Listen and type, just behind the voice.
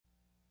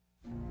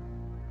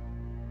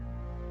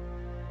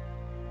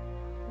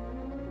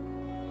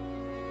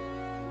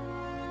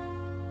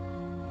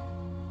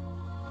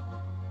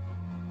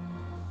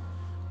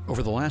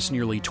Over the last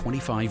nearly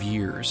 25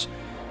 years,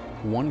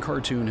 one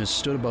cartoon has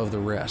stood above the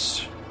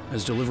rest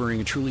as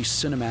delivering a truly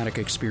cinematic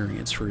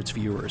experience for its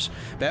viewers.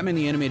 Batman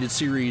the Animated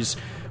Series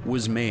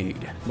was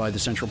made by the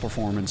central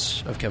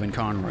performance of Kevin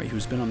Conroy,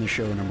 who's been on the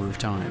show a number of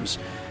times.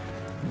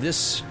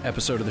 This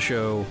episode of the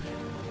show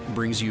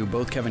brings you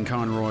both Kevin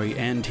Conroy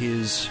and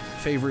his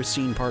favorite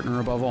scene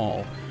partner above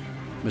all,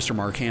 Mr.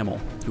 Mark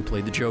Hamill, who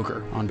played the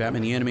Joker on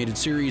Batman the Animated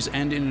Series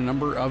and in a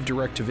number of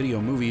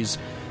direct-to-video movies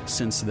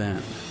since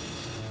then.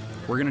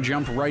 We're going to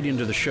jump right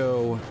into the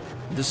show.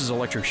 This is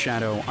Electric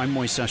Shadow. I'm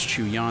Moises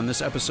Chuyan.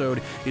 This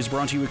episode is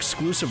brought to you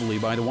exclusively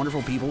by the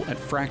wonderful people at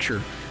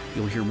Fracture.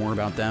 You'll hear more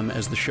about them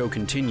as the show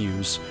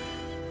continues.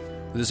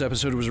 This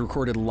episode was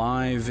recorded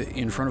live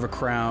in front of a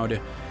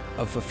crowd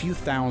of a few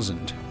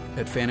thousand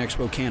at Fan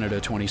Expo Canada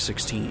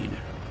 2016.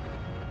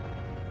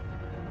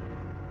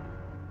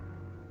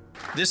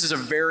 This is a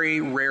very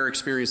rare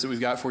experience that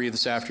we've got for you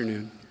this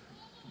afternoon.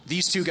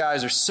 These two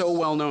guys are so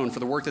well known for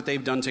the work that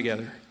they've done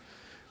together.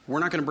 We're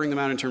not going to bring them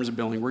out in terms of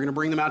billing. We're going to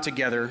bring them out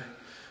together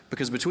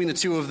because between the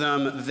two of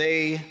them,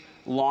 they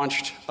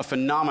launched a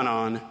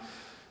phenomenon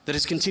that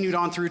has continued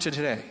on through to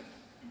today.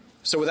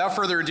 So without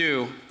further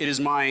ado, it is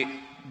my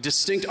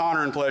distinct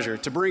honor and pleasure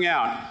to bring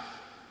out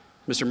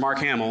Mr. Mark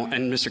Hamill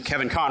and Mr.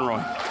 Kevin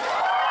Conroy.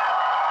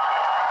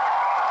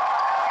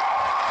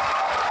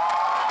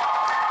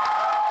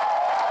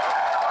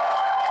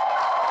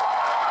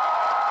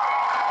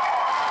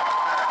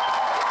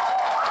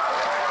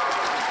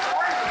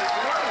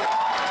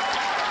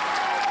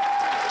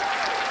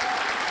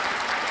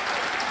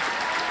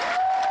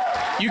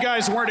 You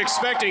guys weren't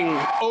expecting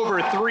over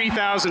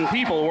 3,000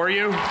 people, were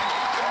you?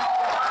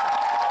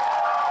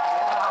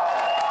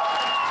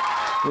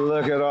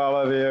 Look at all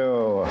of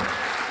you.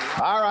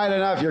 All right,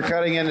 enough. You're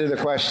cutting into the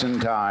question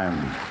time.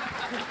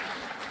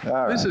 All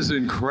right. This is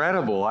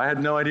incredible. I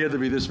had no idea there'd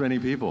be this many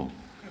people.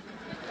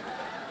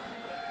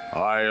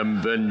 I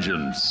am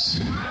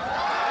vengeance.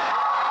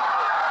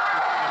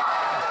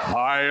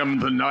 I am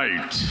the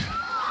night.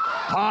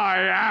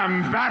 I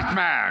am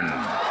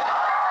Batman.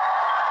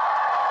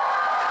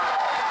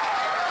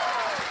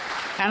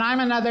 And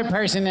I'm another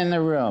person in the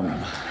room.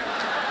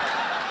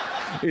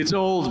 It's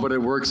old, but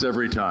it works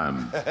every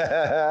time.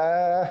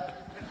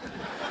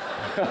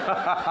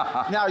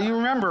 Now, you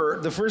remember,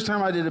 the first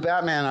time I did a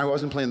Batman, I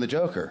wasn't playing the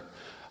Joker.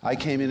 I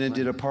came in and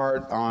did a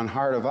part on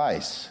Heart of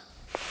Ice.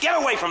 Get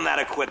away from that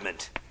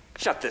equipment.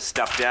 Shut this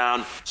stuff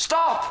down.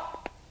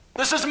 Stop!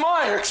 This is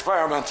my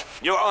experiment.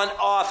 Your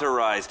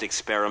unauthorized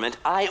experiment.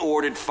 I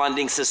ordered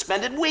funding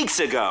suspended weeks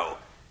ago.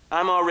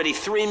 I'm already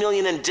 $3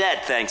 million in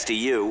debt thanks to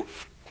you.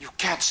 You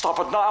can't stop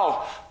it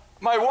now.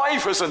 My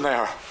wife is in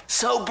there.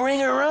 So bring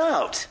her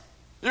out.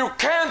 You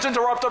can't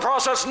interrupt the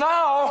process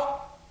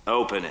now.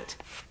 Open it.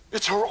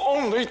 It's her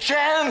only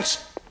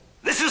chance.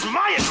 This is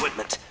my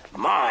equipment.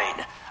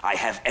 Mine. I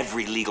have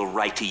every legal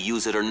right to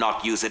use it or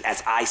not use it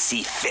as I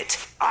see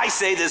fit. I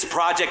say this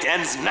project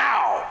ends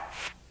now.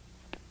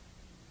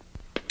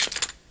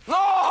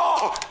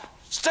 No!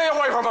 Stay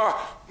away from her.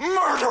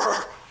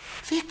 Murderer.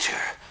 Victor,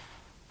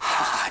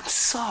 I'm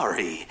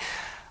sorry.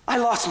 I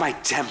lost my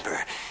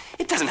temper.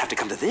 It doesn't have to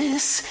come to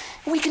this.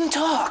 We can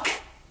talk.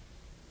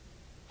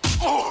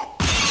 Oh!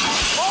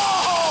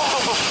 Oh!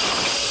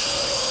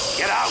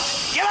 Get out!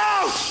 Get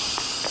out!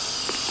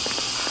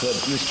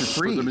 Mr.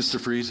 Freeze. For the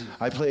Mr. Freeze?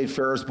 I played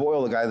Ferris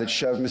Boyle, the guy that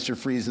shoved Mr.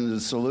 Freeze into the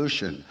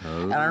solution.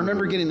 Oh. And I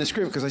remember getting the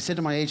script because I said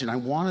to my agent, I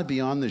want to be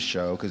on this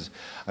show because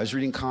I was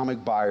reading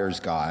Comic Buyer's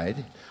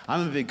Guide.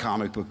 I'm a big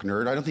comic book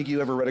nerd. I don't think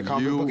you ever read a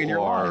comic book in your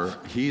life.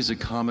 He's a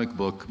comic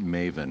book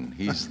maven.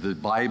 He's the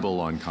Bible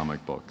on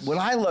comic books. What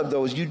I love,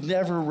 though, is you'd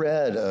never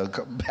read a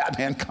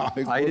Batman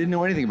comic book. I didn't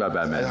know anything about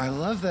Batman. I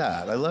love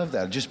that. I love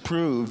that. It just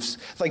proves,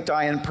 it's like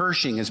Diane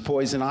Pershing as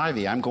Poison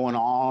Ivy. I'm going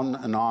on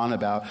and on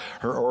about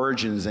her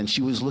origins, and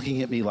she was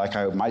looking at me like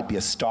I might be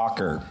a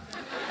stalker.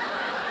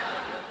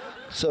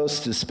 So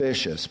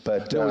suspicious,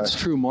 but... No, it's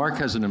true. Mark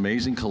has an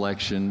amazing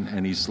collection,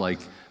 and he's like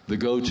the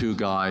go-to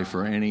guy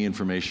for any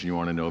information you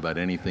want to know about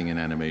anything in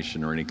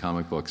animation or any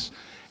comic books.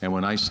 And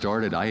when I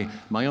started,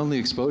 my only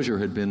exposure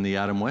had been the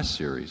Adam West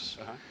series.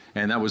 Uh-huh.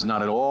 And that was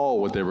not at all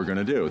what they were going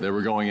to do. They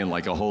were going in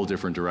like a whole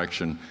different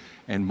direction.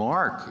 And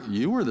Mark,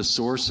 you were the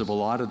source of a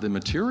lot of the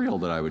material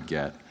that I would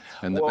get.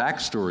 And the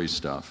backstory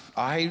stuff.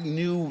 I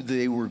knew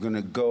they were going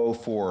to go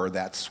for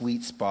that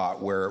sweet spot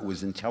where it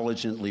was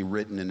intelligently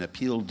written and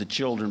appealed to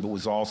children, but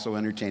was also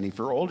entertaining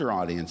for older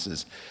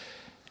audiences.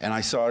 And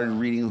I started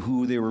reading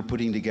who they were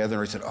putting together.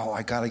 I said,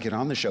 I got to get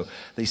on the show.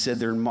 They said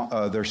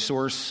their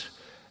source,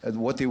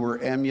 what they were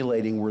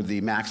emulating were the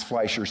Max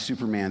Fleischer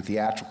Superman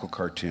theatrical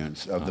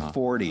cartoons of the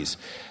 40s.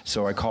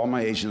 So I called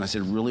my agent. I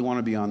said, really want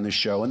to be on this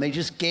show. And they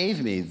just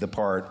gave me the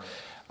part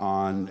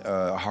on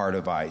Heart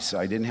of Ice.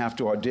 I didn't have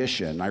to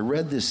audition. I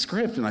read this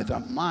script and I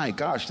thought, my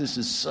gosh, this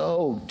is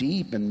so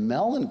deep and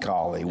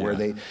melancholy, where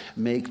they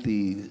make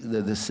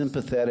the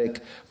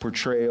sympathetic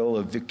portrayal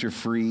of Victor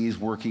Freeze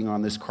working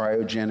on this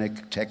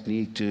cryogenic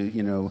technique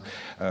to,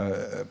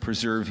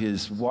 preserve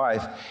his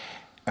wife.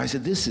 I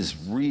said, this is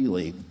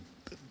really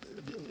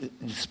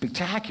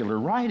spectacular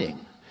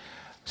writing.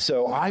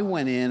 So I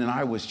went in and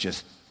I was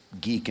just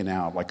geeking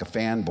out like a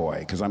fanboy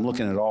because I'm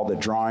looking at all the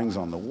drawings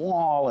on the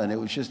wall, and it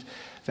was just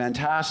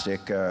fantastic.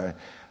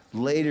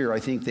 Later, I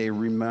think they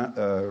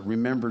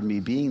remembered me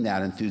being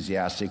that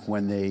enthusiastic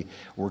when they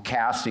were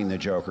casting the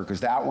Joker, because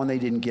that one they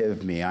didn't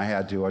give me. I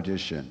had to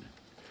audition.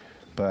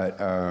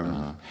 But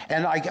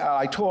and I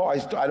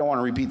don't want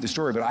to repeat the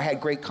story, but I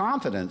had great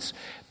confidence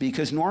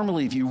because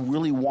normally if you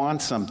really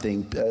want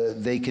something,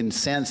 they can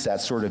sense that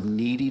sort of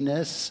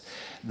neediness.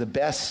 The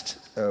best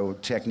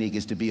technique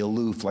is to be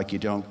aloof, like you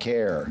don't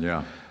care.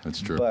 Yeah, that's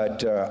true.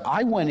 But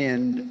I went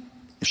in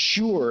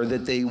sure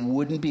that they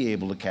wouldn't be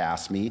able to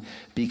cast me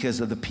because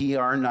of the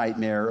PR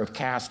nightmare of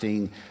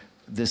casting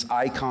this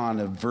icon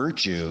of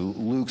virtue,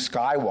 Luke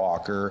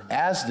Skywalker,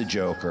 as the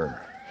Joker.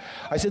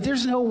 I said,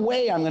 there's no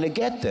way I'm going to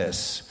get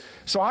this.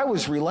 So I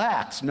was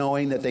relaxed,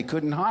 knowing that they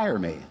couldn't hire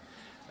me.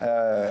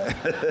 But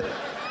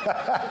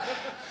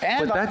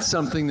that's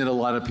something that a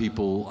lot of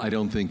people, I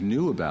don't think,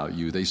 knew about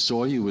you. They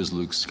saw you as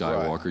Luke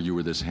Skywalker. Right. You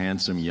were this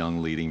handsome,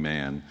 young leading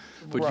man.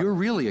 But you're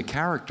really a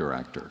character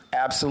actor.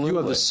 Absolutely. You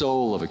have the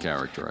soul of a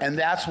character actor. And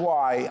that's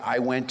why I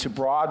went to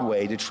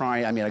Broadway to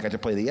try. I mean, I got to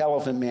play the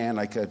Elephant Man.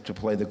 I got to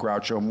play the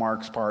Groucho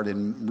Marx part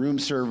in Room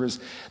Service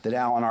that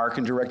Alan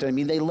Arkin directed. I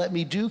mean, they let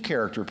me do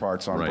character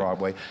parts on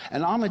Broadway.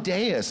 And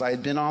Amadeus, I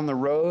had been on the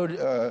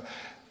road.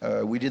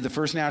 We did the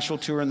first national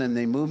tour, and then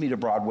they moved me to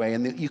Broadway.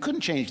 And you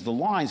couldn't change the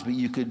lines, but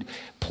you could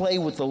play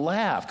with the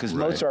laugh, because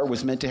Mozart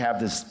was meant to have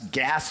this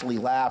ghastly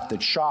laugh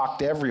that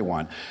shocked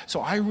everyone. So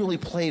I really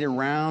played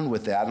around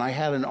with that, and I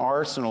had an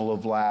arsenal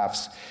of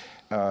laughs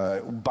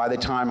by the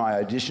time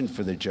I auditioned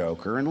for the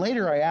Joker. And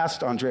later I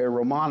asked Andrea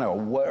Romano,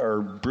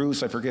 or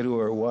Bruce, I forget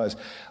who it was,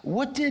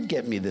 what did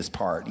get me this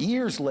part,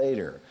 years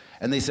later?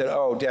 And they said,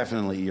 oh,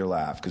 definitely your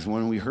laugh. Because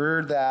when we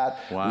heard that,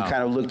 we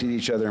kind of looked at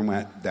each other and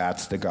went,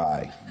 that's the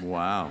guy.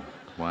 Wow.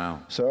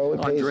 So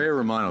Andrea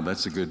Romano,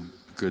 that's a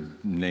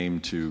good name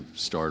to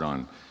start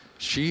on.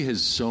 She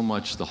has so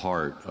much the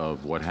heart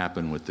of what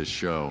happened with this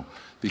show,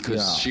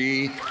 because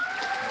she...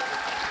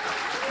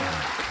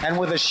 And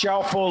with a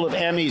shelf full of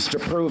Emmys to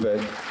prove it.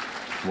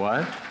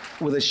 What?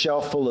 With a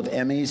shelf full of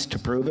Emmys to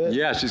prove it?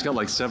 Yeah, she's got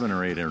like 7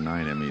 or 8 or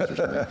 9 Emmys or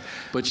something.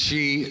 But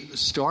she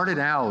started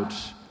out...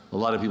 A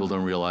lot of people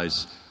don't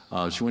realize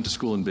she went to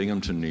school in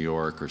Binghamton, New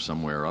York, or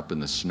somewhere up in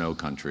the snow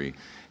country,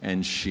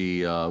 and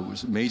she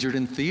majored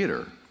in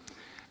theater,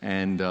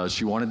 and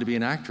she wanted to be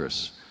an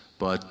actress,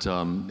 but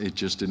it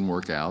just didn't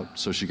work out,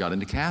 so she got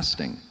into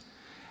casting.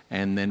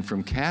 And then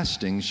from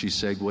casting, she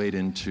segued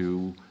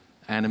into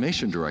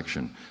animation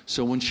direction.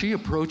 So when she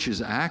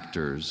approaches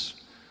actors,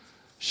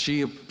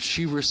 she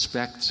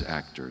respects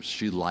actors.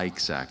 She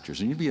likes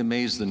actors. And you'd be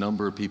amazed the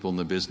number of people in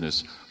the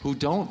business who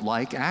don't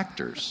like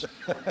actors.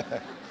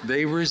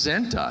 They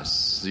resent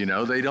us, you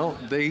know. You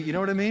know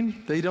what I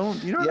mean? They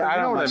don't. You know. Yeah, I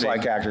don't much mean?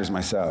 like actors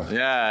myself.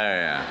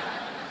 Yeah.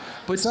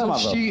 But so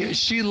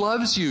she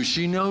loves you.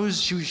 She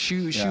knows you.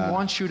 She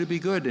wants you to be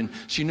good, and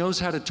she knows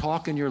how to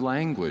talk in your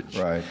language.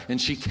 Right. And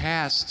she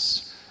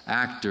casts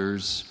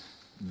actors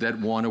that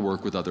want to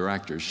work with other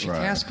actors. She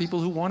casts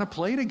people who want to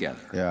play together.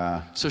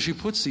 Yeah. So she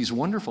puts these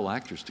wonderful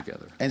actors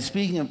together. And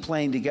speaking of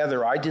playing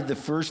together, I did the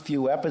first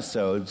few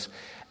episodes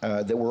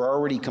that were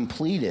already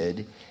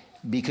completed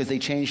because they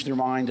changed their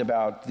mind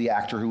about the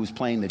actor who was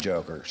playing the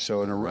Joker.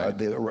 So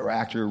the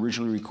actor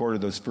originally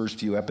recorded those first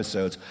few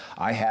episodes.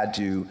 I had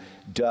to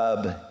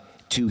dub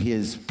to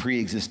his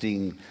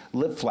pre-existing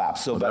lip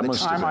flaps. So by the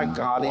time I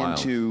got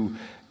into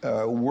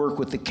work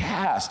with the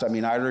cast, I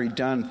mean, I'd already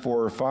done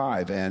 4 or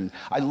 5, and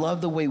I love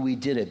the way we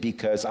did it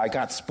because I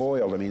got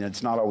spoiled. I mean,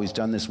 it's not always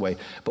done this way,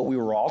 but we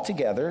were all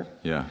together,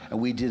 and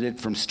we did it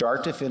from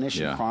start to finish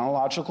in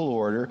chronological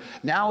order.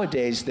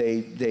 Nowadays,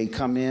 they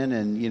come in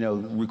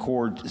and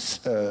record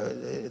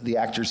the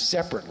actors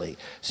separately,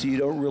 so you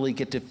don't really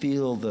get to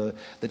feel the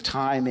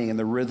timing and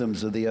the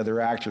rhythms of the other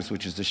actors,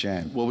 which is a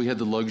shame. Well, we had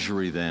the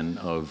luxury then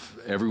of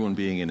everyone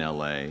being in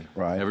L.A.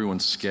 Right.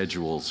 Everyone's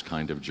schedules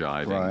kind of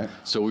jiving. Right.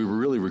 So we were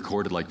really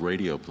recorded like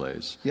radio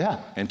plays. Yeah.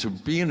 And to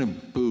be in a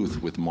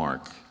booth with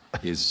Mark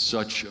is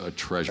such a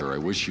treasure. I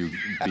wish you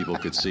people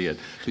could see it,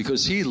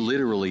 because he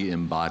literally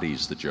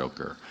embodies the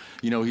Joker.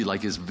 You know, he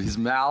like his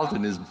mouth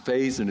and his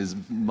face and his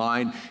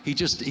mind,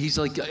 he's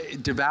like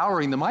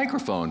devouring the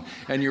microphone.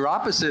 And you're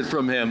opposite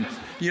from him.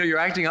 You're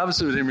acting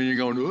opposite of him and you're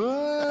going,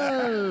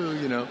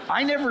 whoa,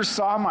 I never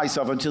saw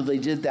myself until they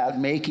did that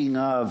making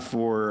of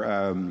for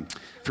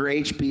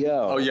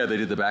HBO. Oh yeah, they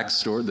did the back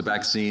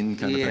scene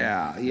kind of thing.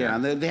 Yeah.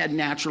 And they had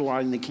natural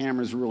lighting, the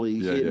camera's really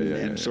hidden,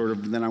 and sort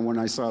of. Then when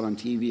I saw it on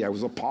TV, I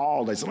was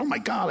appalled. I said, "Oh my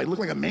God, I look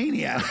like a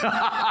maniac."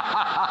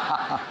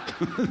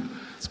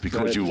 It's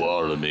because you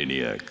are a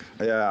maniac.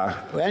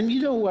 Yeah. And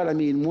you know what? I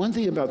mean, one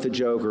thing about the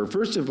Joker,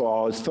 first of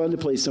all, it's fun to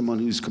play someone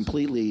who's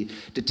completely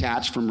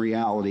detached from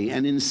reality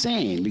and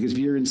insane. Because if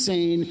you're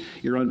insane,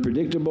 you're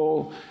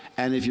unpredictable,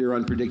 And if you're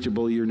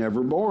unpredictable, you're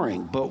never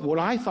boring. But what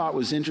I thought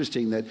was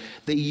interesting, that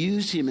they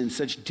used him in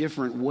such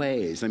different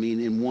ways. I mean,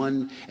 in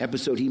one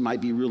episode, he might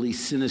be really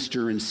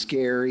sinister and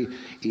scary.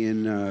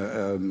 In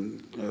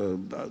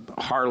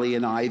Harley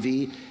and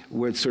Ivy,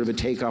 where it's sort of a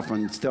takeoff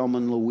on Thelma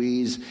and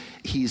Louise,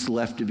 he's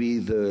left to be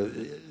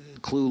the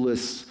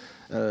clueless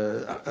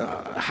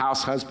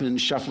house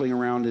husband shuffling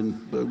around in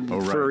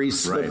furry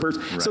slippers.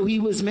 Right. So he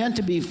was meant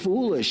to be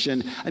foolish.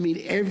 And I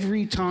mean,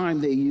 every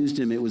time they used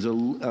him, it was a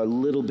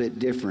little bit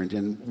different.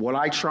 And what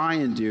I try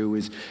and do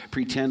is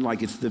pretend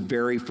like it's the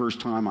very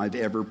first time I've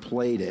ever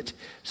played it.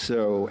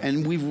 So,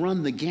 and we've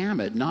run the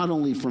gamut, not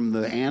only from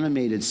the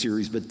animated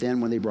series, but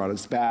then when they brought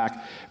us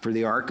back for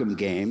the Arkham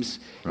games,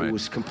 it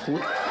was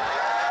complete.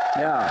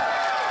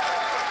 Yeah.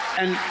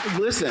 And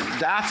listen,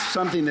 that's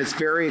something that's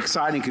very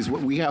exciting, because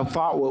what we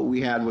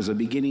had was a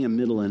beginning, a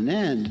middle, and an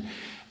end.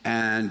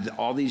 And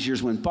all these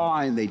years went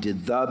by, and they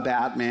did The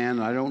Batman.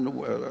 I don't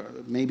know,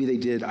 maybe they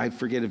did, I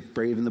forget if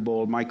Brave and the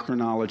Bold, my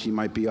chronology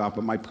might be off,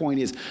 but my point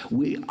is,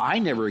 I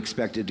never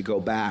expected to go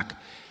back.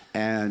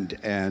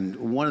 And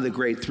one of the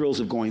great thrills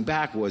of going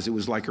back was it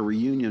was like a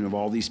reunion of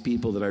all these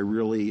people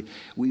that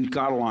we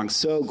got along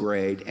so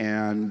great.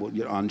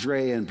 And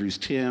Andre and Bruce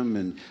Timm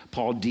and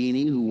Paul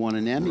Dini, who won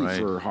an Emmy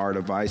for Heart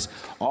of Ice,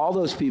 all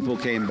those people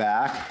came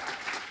back.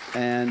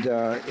 And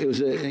it was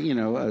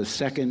a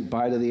second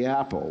bite of the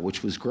apple,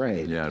 which was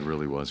great. Yeah, it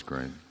really was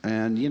great.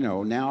 And,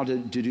 now to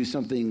do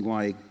something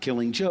like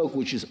Killing Joke,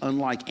 which is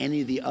unlike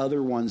any of the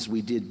other ones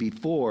we did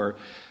before,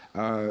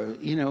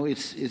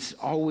 it's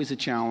always a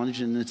challenge,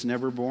 and it's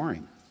never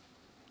boring.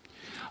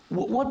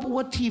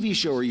 What TV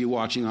show are you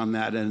watching on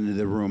that end of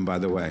the room, by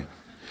the way?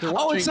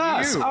 Oh, it's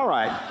us. All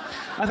right.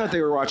 I thought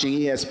they were watching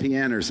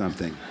ESPN or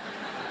something.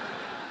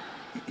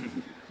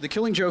 The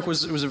Killing Joke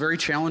was a very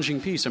challenging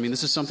piece. I mean,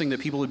 this is something that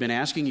people have been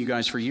asking you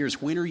guys for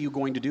years. When are you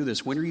going to do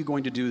this? When are you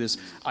going to do this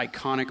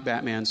iconic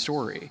Batman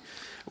story?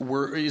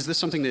 Is this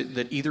something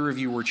that either of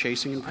you were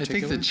chasing in particular?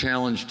 I think the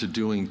challenge to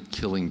doing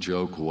Killing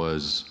Joke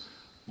was,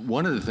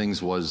 one of the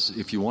things was,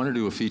 if you want to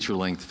do a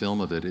feature-length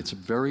film of it, it's a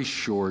very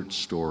short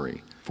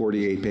story.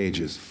 48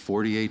 pages.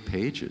 48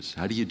 pages.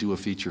 How do you do a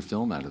feature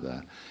film out of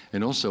that?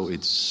 And also,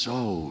 it's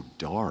so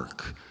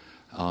dark.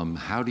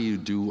 How do you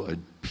do a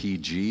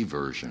PG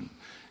version?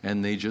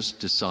 And they just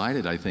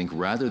decided, I think,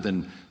 rather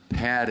than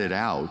pad it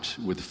out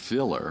with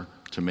filler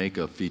to make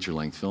a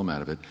feature-length film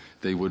out of it,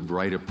 they would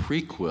write a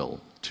prequel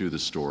to the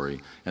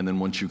story, and then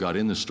once you got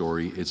in the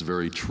story, it's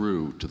very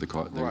true to the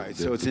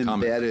so it's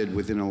embedded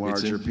within a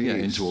larger piece. Yeah,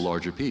 into a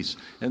larger piece.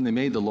 And they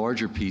made the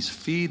larger piece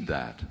feed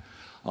that.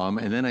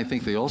 And then I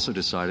think they also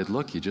decided,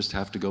 look, you just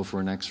have to go for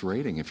an X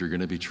rating if you're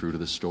going to be true to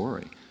the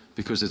story,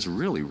 because it's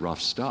really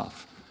rough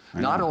stuff.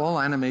 Not all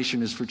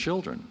animation is for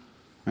children.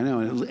 I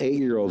know, and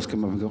 8-year-olds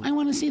come up and go, I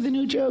want to see the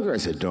new Joker. I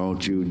said,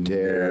 don't you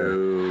dare.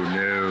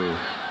 No.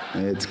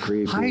 It's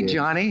creepy. Hi,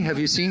 Johnny. Have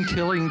you seen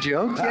Killing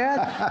Joke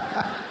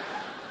yet?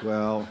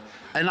 Well,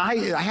 and I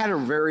had a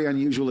very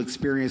unusual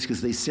experience,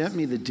 because they sent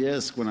me the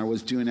disc when I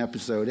was doing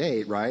episode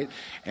 8, right?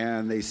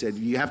 And they said,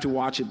 you have to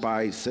watch it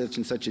by such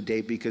and such a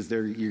date, because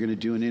you're going to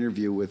do an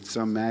interview with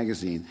some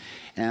magazine.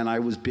 And I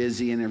was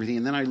busy and everything.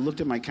 And then I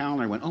looked at my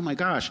calendar and I went, oh my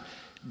gosh,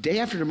 day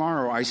after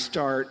tomorrow, I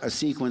start a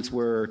sequence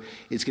where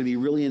it's going to be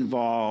really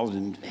involved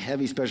and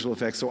heavy special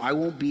effects, so I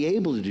won't be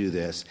able to do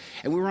this.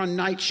 And we were on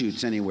night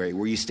shoots anyway,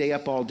 where you stay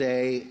up all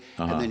day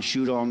and then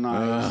shoot all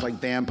night. It's like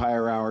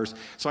vampire hours.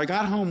 So I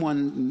got home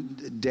one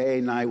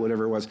night,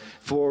 whatever it was,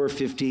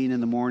 4:15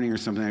 in the morning or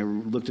something. I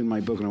looked in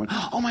my book and I went,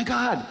 oh my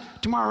God,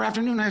 tomorrow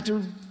afternoon I have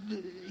to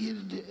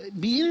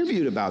be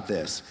interviewed about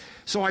this.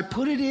 So I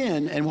put it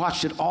in and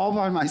watched it all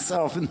by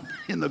myself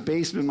in the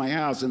basement of my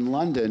house in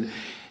London.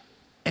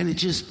 And it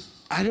just,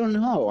 I don't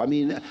know. I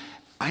mean,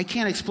 I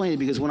can't explain it,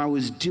 because when I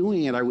was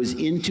doing it, I was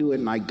into it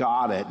and I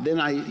got it. Then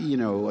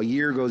a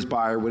year goes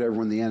by or whatever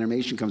when the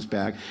animation comes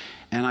back,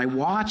 and I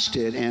watched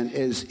it, and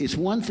it's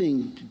one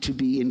thing to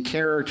be in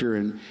character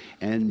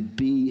and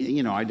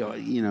be,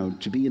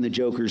 to be in the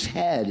Joker's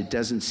head. It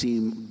doesn't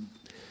seem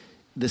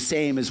the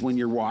same as when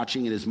you're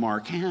watching it as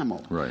Mark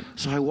Hamill. Right.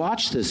 So I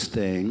watched this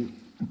thing,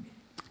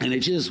 and it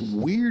just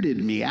weirded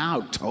me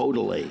out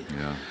totally.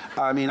 Yeah.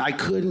 I mean, I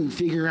couldn't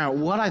figure out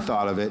what I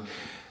thought of it.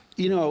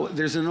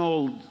 There's an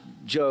old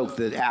joke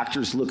that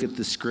actors look at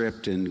the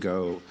script and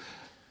go,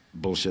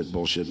 bullshit,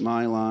 bullshit,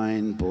 my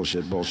line,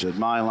 bullshit, bullshit,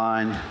 my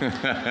line.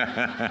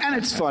 And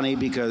it's funny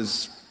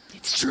because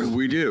it's true.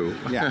 We do.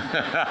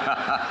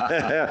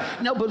 Yeah.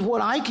 No, but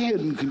what I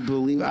can't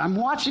believe, I'm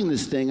watching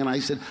this thing and I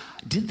said,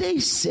 did they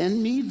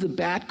send me the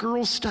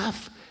Batgirl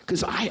stuff?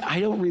 Because I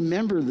don't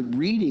remember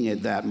reading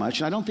it that much,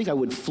 and I don't think I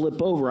would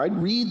flip over.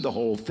 I'd read the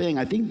whole thing.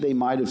 I think they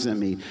might have sent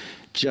me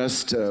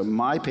just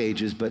my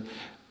pages, but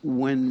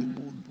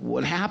when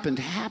what happened,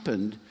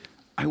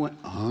 I went,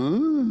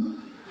 huh?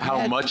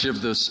 How much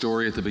of the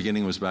story at the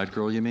beginning was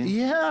Batgirl, you mean?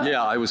 Yeah.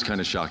 Yeah, I was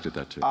kind of shocked at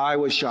that, too. I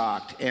was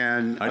shocked.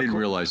 And I didn't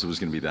realize it was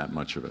going to be that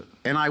much of it.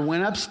 And I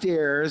went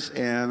upstairs,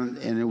 and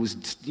it was,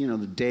 the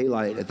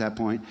daylight at that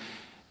point.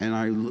 And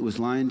I was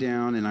lying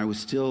down, and I was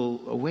still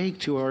awake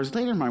 2 hours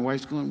later. My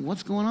wife's going,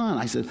 "What's going on?"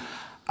 I said,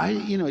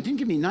 it didn't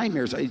give me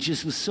nightmares. It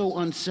just was so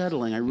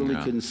unsettling. I really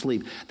couldn't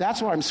sleep.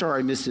 That's why I'm sorry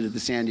I missed it at the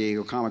San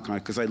Diego Comic-Con,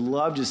 because I'd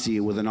love to see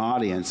it with an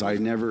audience. I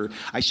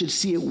should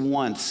see it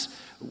once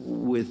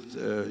with,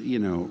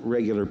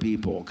 regular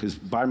people, because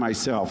by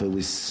myself, it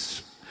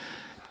was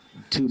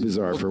too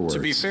bizarre for words. To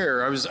be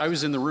fair, I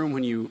was in the room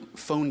when you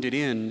phoned it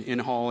in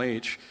Hall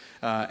H,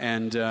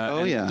 and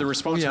the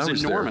response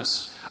was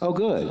enormous. There. Oh,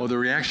 good. Oh, the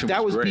reaction was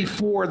That was great.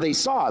 before they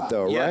saw it,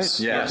 though, Yes.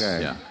 right? Yes.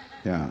 Okay.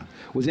 Yeah.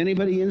 Was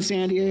anybody in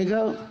San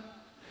Diego?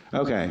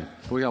 Okay.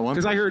 We got one.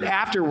 Because I heard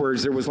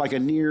afterwards there was like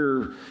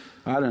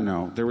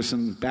there was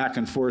some back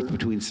and forth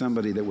between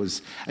somebody that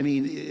was,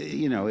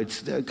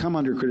 it's come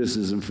under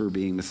criticism for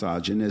being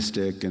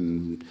misogynistic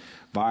and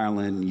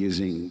violent and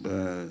using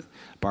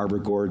Barbara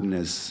Gordon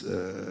as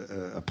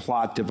a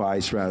plot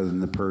device rather than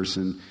the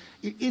person.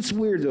 It's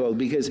weird, though,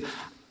 because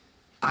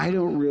I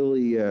don't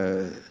really...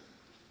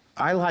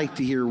 I like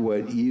to hear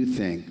what you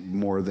think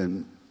more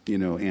than,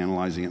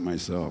 analyzing it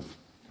myself.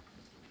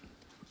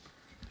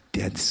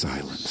 Dead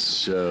silence.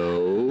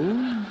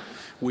 So...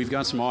 We've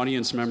got some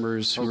audience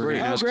members who are going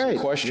to ask some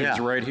questions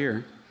right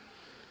here.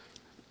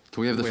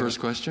 Can we have the first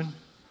question?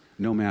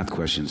 No math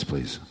questions,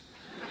 please.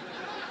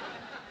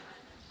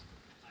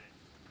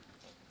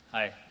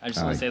 Hi. I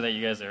just want to say that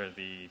you guys are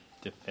the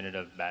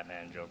definitive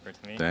Batman Joker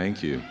to me.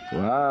 Thank you.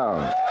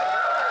 Wow.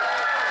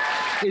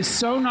 It's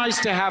so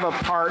nice to have a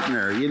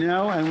partner,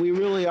 and we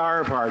really are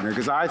a partner,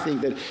 because I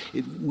think that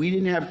we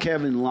didn't have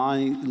Kevin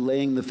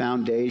laying the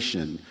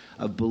foundation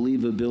of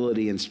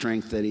believability and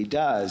strength that he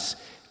does.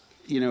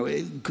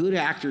 Good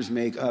actors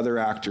make other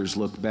actors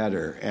look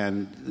better,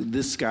 and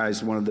this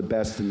guy's one of the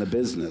best in the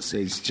business.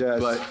 He's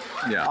just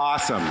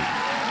awesome.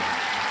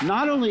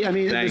 Not only,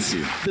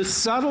 the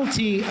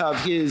subtlety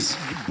of his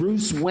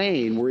Bruce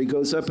Wayne, where he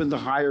goes up in the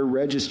higher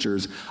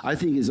registers, I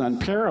think is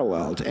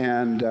unparalleled.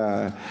 And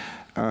I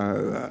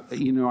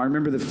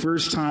remember the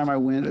first time I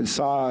went and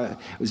saw,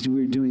 we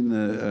were doing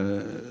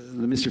the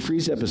Mr.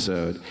 Freeze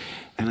episode,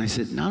 and I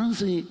said, not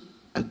only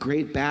a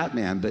great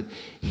Batman, but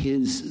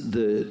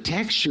the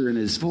texture in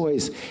his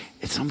voice,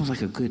 it's almost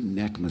like a good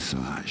neck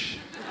massage.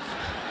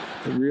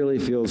 It really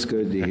feels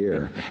good to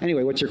hear.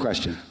 Anyway, what's your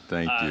question?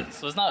 Thank you.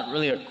 So it's not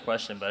really a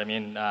question, but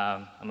I'm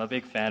a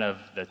big fan of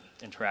the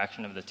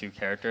interaction of the two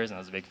characters, and I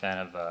was a big fan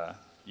of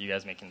you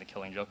guys making the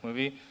Killing Joke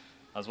movie.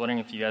 I was wondering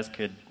if you guys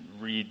could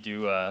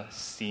redo a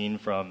scene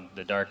from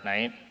The Dark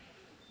Knight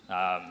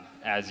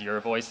as your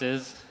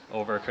voices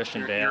over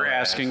Christian Bale. You're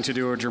asking to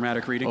do a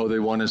dramatic reading? Oh, they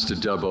want us to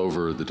dub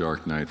over The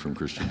Dark Knight from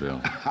Christian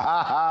Bale.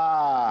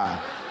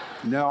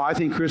 No, I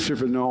think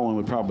Christopher Nolan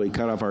would probably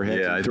cut off our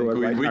heads and throw it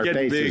right in our faces. We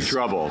get in big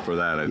trouble for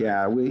that, I think.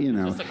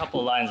 Yeah, Just a couple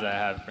of lines that I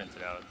have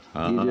printed out.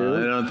 You do?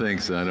 I don't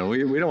think so. No, we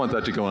don't want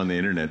that to go on the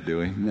internet, do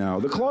we? No.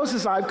 The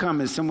closest I've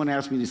come is someone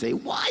asked me to say,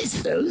 "Why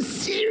so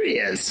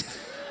serious?"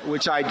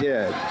 Which I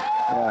did.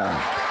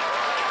 Yeah.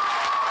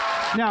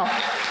 Now,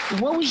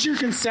 what was your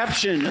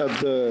conception of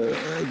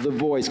the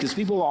voice? Because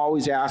people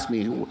always ask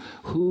me,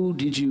 who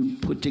did you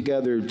put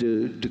together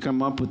to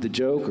come up with the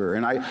Joker?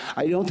 And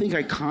I don't think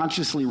I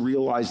consciously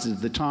realized it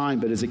at the time,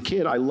 but as a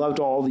kid, I loved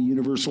all the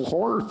Universal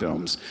horror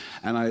films.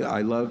 And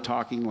I loved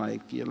talking like,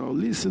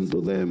 listen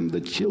to them,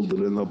 the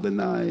children of the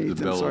night.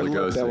 The Bela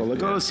Lugosi. Bela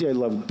Lugosi. I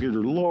loved Peter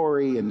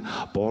Lorre and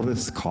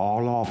Boris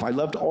Karloff. I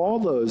loved all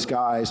those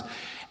guys.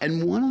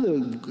 And one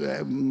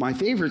of my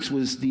favorites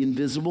was The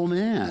Invisible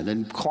Man.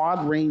 And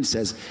Claude Rains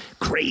says,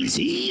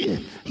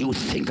 "Crazy? You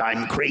think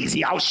I'm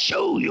crazy? I'll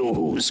show you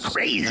who's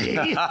crazy."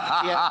 He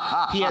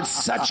had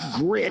such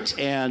grit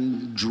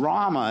and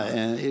drama,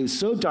 and it was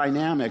so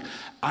dynamic.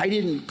 I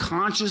didn't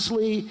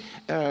consciously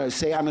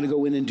say I'm going to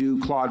go in and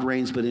do Claude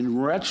Rains, but in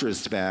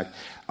retrospect,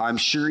 I'm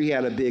sure he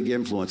had a big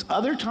influence.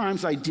 Other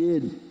times I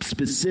did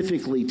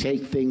specifically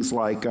take things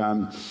like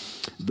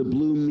the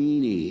Blue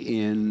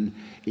Meanie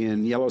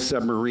in Yellow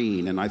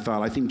Submarine, and I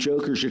think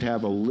Joker should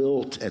have a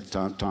lilt at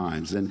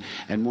times. And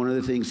one of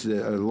the things,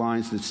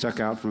 lines that stuck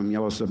out from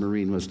Yellow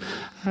Submarine was,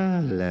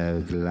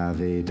 "Hello,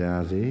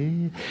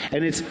 lovey-dovey."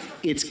 And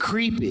it's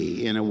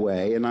creepy in a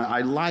way, and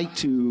I like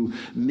to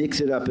mix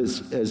it up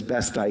as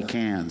best I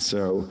can.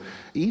 So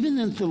even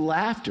in the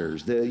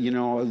laughters,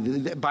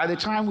 by the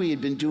time we had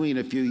been doing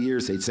it a few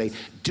years, they'd say,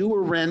 "Do a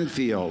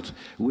Renfield,"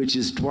 which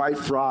is Dwight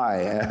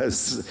Frye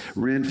as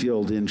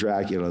Renfield in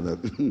Dracula.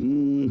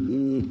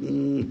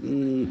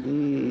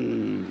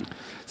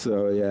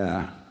 So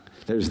yeah,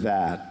 there's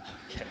that.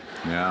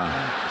 Yeah. All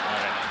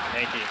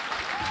right.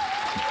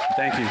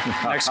 Thank you.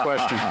 Next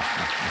question.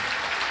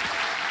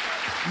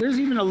 There's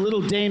even a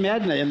little Dame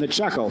Edna in the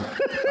chuckle.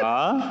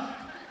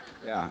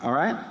 Yeah, all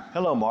right?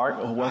 Hello, Mark.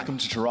 Welcome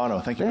to Toronto.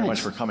 Thank you very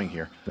much for coming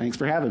here. Thanks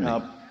for having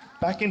me.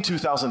 Back in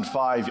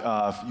 2005,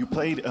 you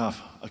played a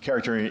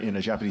character in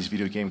a Japanese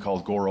video game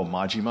called Goro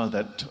Majima.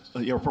 That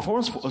your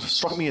performance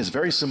struck me as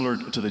very similar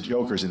to the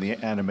Joker's in the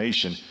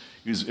animation.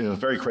 He was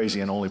very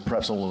crazy and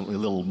perhaps only a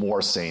little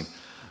more sane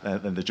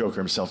than the Joker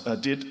himself.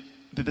 Did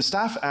the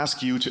staff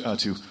ask you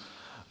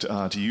to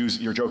to use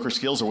your Joker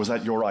skills, or was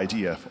that your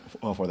idea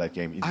for that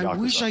game? I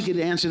wish I could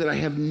answer that. I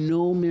have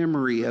no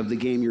memory of the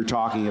game you're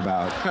talking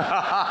about.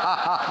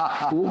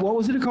 What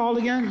was it called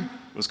again?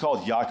 It was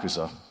called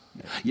Yakuza.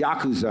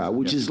 Yakuza,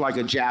 which is like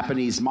a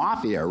Japanese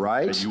mafia,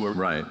 right? And you were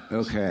Right.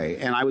 Okay,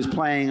 and I was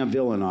playing a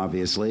villain,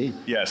 obviously.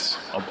 Yes,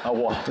 a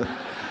villain.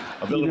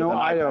 You know, with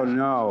an I eye don't patch.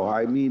 know.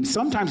 I mean,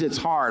 sometimes it's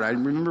hard. I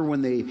remember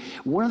when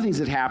one of the things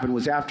that happened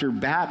was after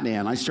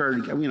Batman, I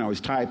started, I was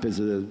typed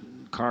as a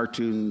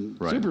cartoon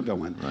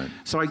supervillain. Right.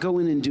 So I go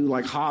in and do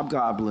like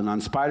Hobgoblin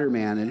on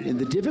Spider-Man, and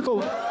the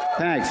difficult,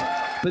 thanks.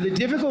 But the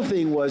difficult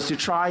thing was to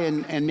try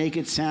and make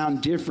it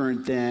sound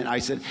different than, I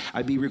said,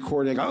 I'd be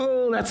recording,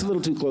 oh, that's a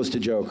little too close to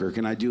Joker.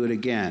 Can I do it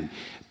again?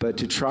 But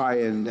to try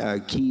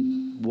and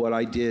keep what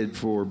I did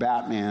for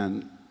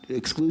Batman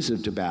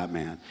exclusive to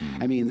Batman.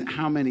 I mean,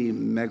 how many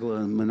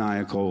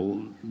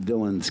megalomaniacal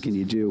villains can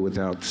you do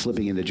without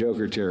slipping into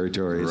Joker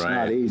territory? It's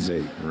not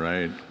easy.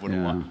 Right.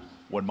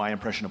 Would my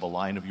impression of a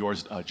line of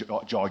yours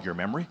jog your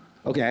memory?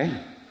 Okay.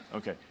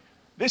 Okay.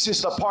 This is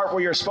the part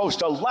where you're supposed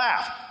to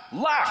laugh.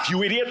 Laugh,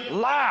 you idiot!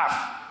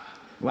 Laugh!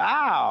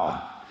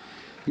 Wow.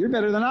 You're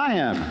better than I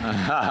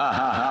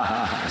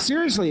am.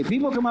 Seriously,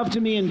 people come up to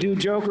me and do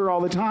Joker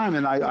all the time,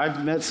 and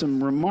I've met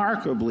some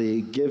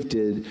remarkably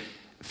gifted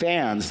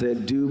fans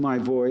that do my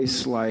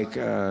voice like,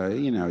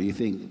 you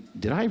think,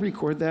 did I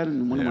record that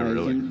in one of my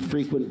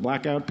infrequent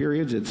blackout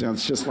periods? It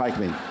sounds just like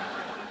me.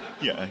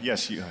 Yeah,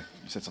 yes, you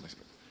said something.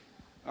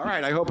 All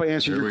right, I hope I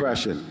answered your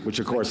question, which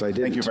of course I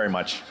did. Thank you very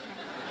much.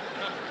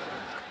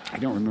 I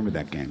don't remember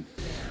that game.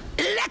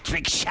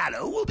 Electric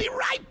Shadow will be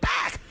right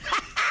back.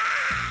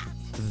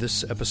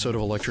 This episode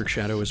of Electric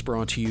Shadow is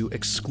brought to you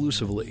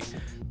exclusively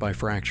by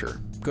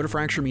Fracture. Go to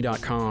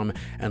fractureme.com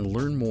and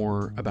learn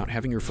more about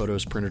having your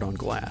photos printed on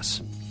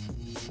glass.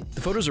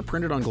 The photos are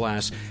printed on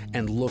glass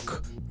and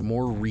look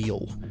more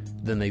real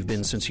than they've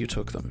been since you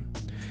took them.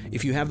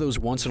 If you have those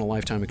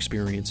once-in-a-lifetime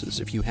experiences,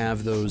 if you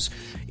have those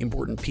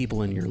important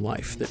people in your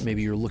life that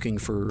maybe you're looking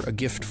for a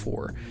gift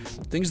for,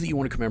 things that you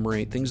want to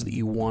commemorate, things that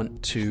you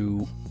want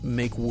to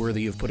make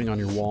worthy of putting on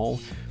your wall,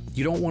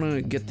 you don't want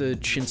to get the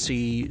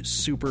chintzy,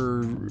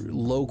 super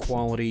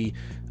low-quality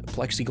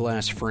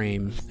plexiglass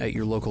frame at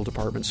your local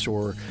department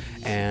store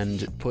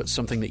and put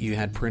something that you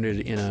had printed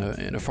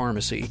in a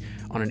pharmacy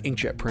on an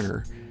inkjet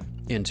printer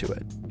into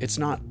it.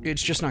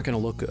 It's just not going to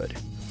look good.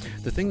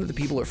 The thing that the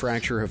people at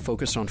Fracture have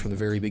focused on from the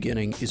very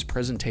beginning is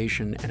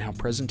presentation and how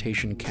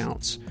presentation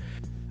counts.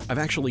 I've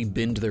actually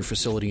been to their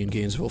facility in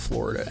Gainesville,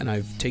 Florida, and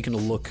I've taken a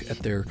look at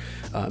their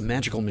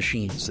magical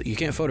machines that you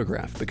can't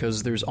photograph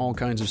because there's all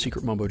kinds of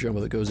secret mumbo-jumbo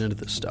that goes into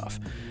this stuff.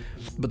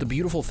 But the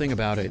beautiful thing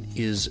about it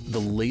is the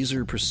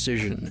laser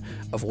precision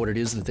of what it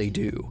is that they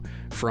do,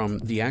 from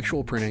the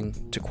actual printing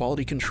to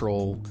quality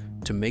control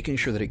to making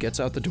sure that it gets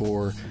out the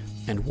door,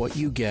 and what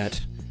you get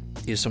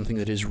is something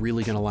that is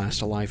really going to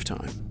last a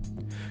lifetime.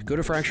 Go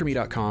to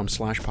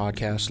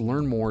fractureme.com/podcast,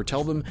 learn more,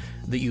 tell them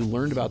that you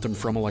learned about them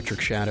from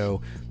Electric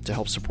Shadow to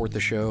help support the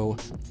show,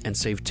 and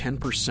save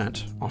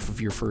 10% off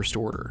of your first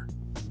order.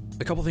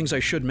 A couple things I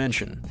should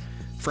mention.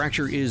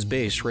 Fracture is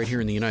based right here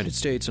in the United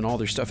States, and all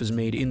their stuff is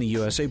made in the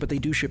USA, but they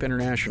do ship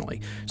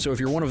internationally. So if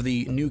you're one of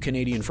the new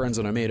Canadian friends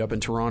that I made up in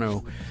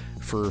Toronto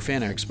for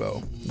Fan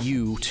Expo,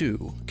 you,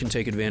 too, can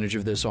take advantage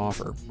of this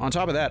offer. On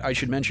top of that, I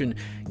should mention,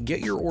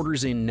 get your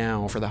orders in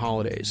now for the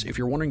holidays. If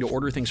you're wanting to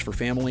order things for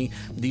family,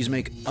 these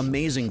make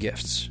amazing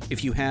gifts.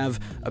 If you have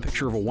a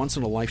picture of a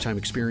once-in-a-lifetime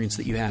experience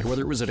that you had,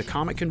 whether it was at a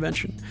comic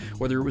convention,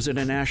 whether it was at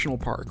a national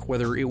park,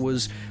 whether it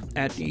was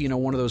at,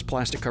 one of those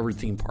plastic-covered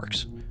theme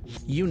parks,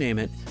 you name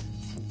it,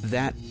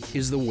 that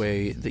is the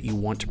way that you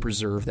want to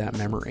preserve that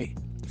memory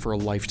for a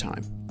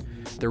lifetime.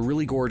 They're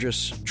really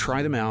gorgeous.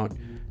 Try them out.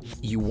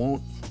 You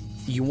won't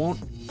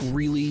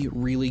really,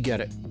 really get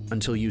it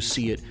until you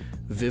see it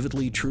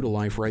vividly true to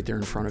life right there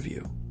in front of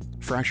you.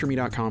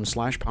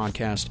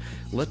 fractureme.com/podcast.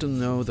 Let them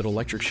know that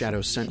Electric Shadow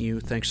sent you.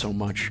 Thanks so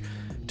much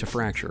to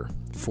Fracture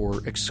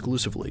for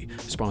exclusively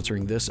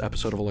sponsoring this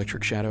episode of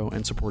Electric Shadow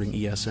and supporting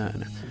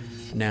ESN.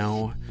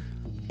 Now,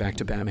 back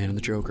to Batman and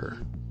the Joker.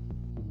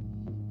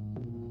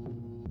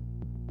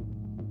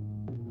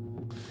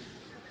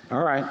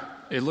 All right.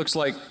 It looks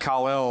like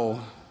Kal-El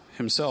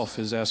himself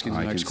is asking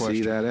the next question. I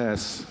can see that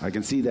S. I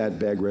can see that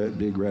big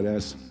red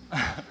S.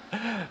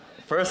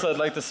 First, I'd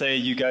like to say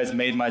you guys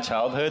made my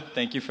childhood.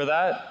 Thank you for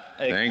that.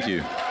 Thank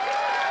you.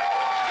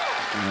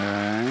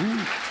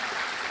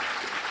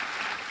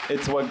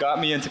 It's what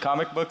got me into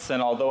comic books,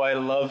 and although I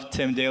love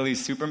Tim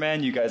Daly's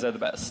Superman, you guys are the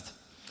best.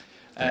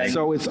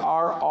 So it's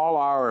all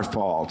our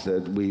fault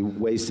that we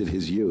wasted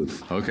his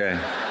youth. Okay.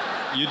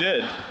 You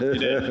did. You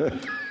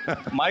did.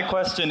 My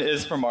question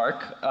is for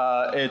Mark.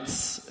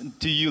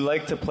 Do you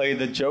like to play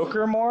the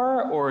Joker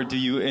more, or do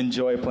you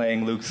enjoy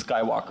playing Luke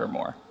Skywalker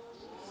more?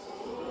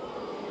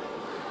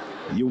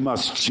 You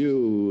must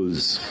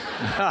choose.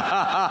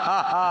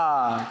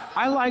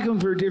 I like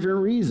them for different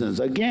reasons.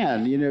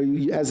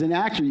 Again, as an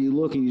actor, you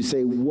look and you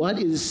say,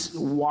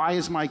 why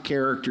is my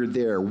character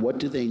there? What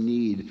do they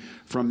need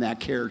from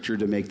that character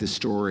to make the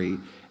story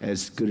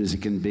as good as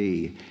it can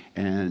be.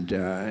 And,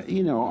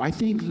 I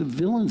think the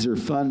villains are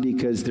fun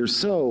because they're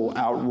so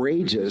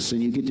outrageous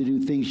and you get to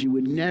do things you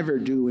would never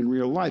do in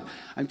real life.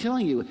 I'm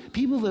telling you,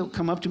 people that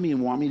come up to me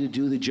and want me to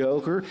do the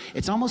Joker,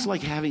 it's almost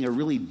like having a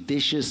really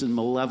vicious and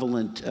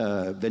malevolent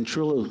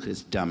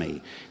ventriloquist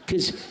dummy,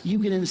 because you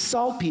can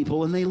insult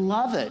people and they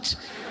love it.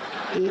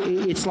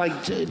 It's like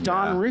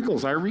Don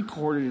Rickles. I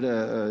recorded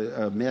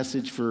a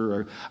message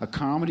for a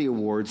comedy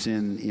awards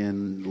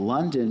in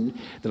London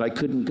that I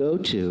couldn't go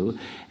to,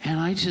 and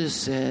I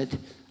just said,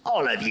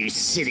 all of you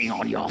sitting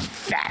on your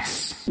fat,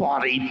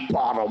 spotty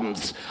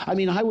bottoms. I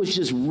mean, I was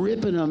just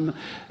ripping them.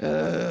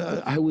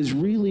 I was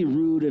really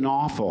rude and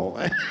awful.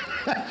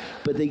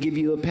 But they give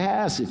you a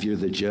pass if you're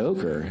the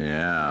Joker.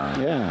 Yeah.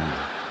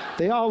 Yeah.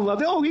 They all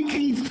love it. Oh,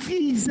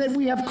 he said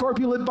we have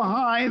corpulent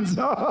behinds.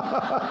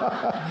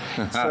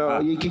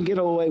 So you can get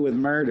away with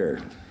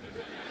murder.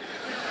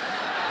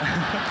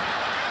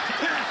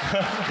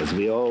 As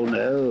we all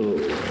know,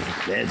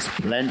 there's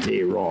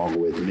plenty wrong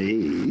with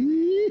me.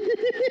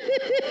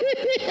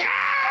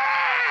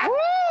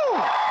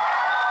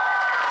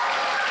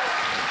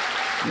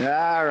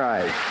 All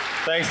right.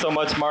 Thanks so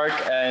much, Mark.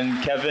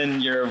 And Kevin,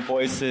 your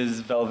voice is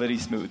velvety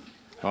smooth.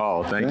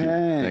 Oh, thank you.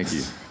 Thanks.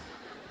 Thank you.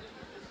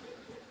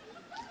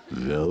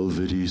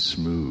 Velvety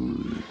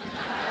smooth.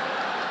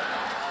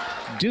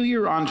 Do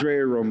your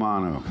Andrea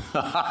Romano.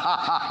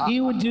 He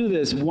would do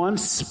this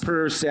once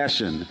per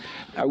session.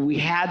 We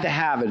had to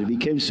have it. It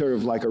became sort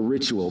of like a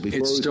ritual.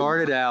 It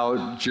started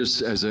out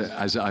just as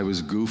I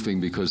was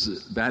goofing,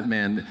 because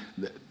Batman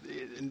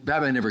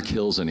never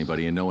kills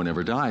anybody and no one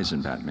ever dies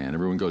in Batman.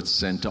 Everyone gets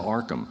sent to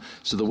Arkham.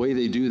 So the way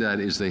they do that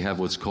is they have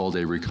what's called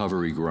a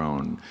recovery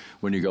groan.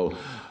 When you go,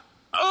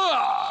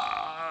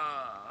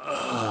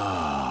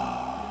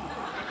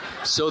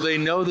 so they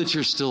know that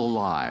you're still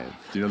alive.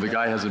 The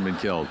guy hasn't been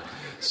killed.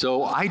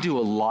 So I do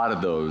a lot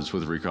of those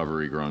with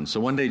recovery groans. So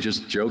one day,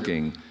 just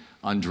joking,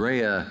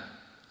 Andrea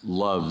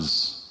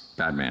loves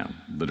Batman,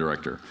 the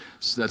director.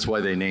 So that's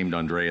why they named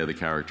Andrea the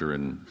character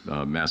in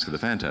Mask of the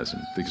Phantasm,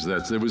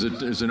 because it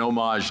was an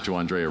homage to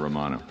Andrea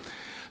Romano.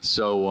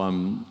 So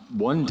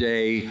one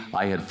day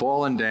I had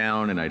fallen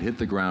down and I'd hit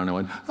the ground. I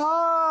went,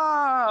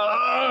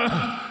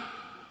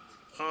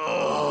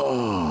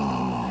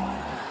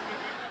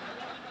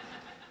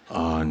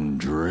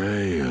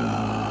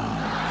 Andrea.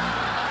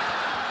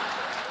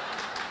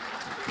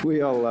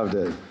 We all loved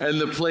it.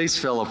 And the place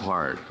fell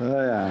apart. Oh,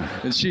 yeah.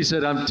 And she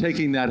said, I'm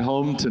taking that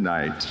home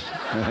tonight.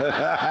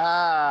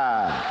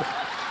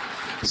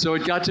 So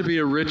it got to be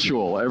a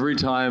ritual. Every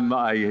time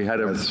I had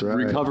a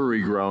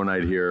recovery groan,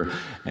 I'd hear,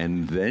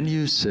 and then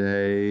you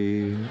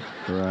say,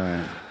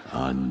 right,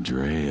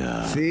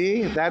 Andrea.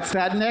 See? That's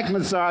that neck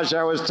massage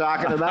I was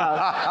talking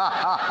about.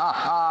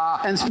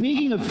 And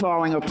speaking of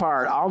falling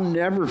apart, I'll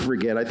never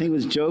forget, I think it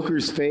was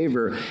Joker's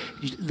Favor.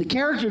 The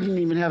character didn't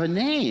even have a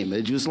name.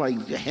 It was like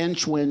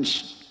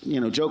henchwench,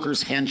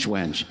 Joker's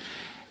henchwench.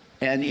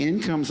 And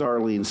in comes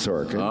Arlene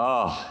Sorkin.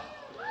 Oh.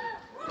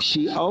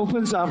 She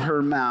opens up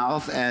her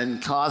mouth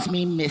and calls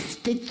me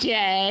Mr.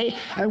 J.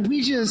 And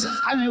we just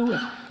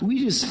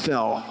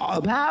fell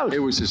about. It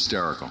was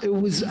hysterical. It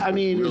was,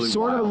 really it was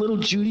sort wild. of a little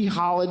Judy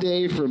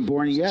Holliday from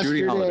Born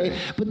Yesterday. Holiday.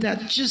 But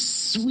that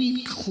just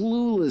sweet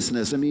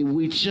cluelessness.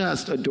 We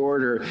just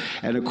adored her.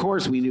 And of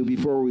course, we knew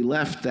before we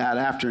left that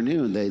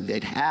afternoon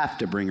they'd have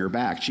to bring her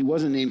back. She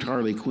wasn't named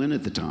Harley Quinn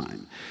at the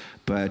time.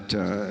 But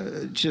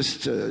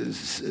just a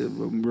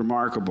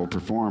remarkable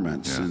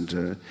performance. Yeah.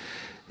 And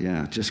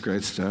yeah, just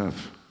great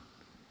stuff.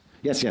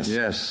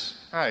 Yes.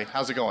 Hi,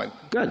 how's it going?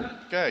 Good.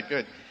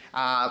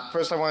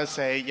 First, I want to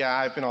say,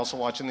 I've been also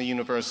watching the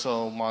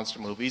Universal monster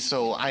movies,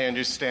 so I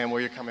understand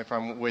where you're coming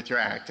from with your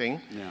acting.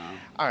 Yeah.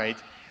 All right.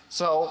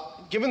 So,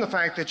 given the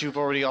fact that you've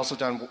already also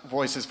done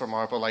voices for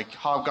Marvel, like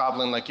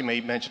Hobgoblin, like you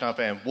made mention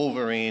of, and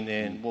Wolverine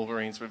in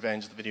Wolverine's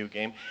Revenge, the video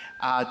game,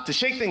 to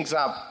shake things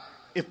up,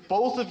 if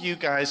both of you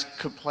guys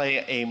could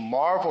play a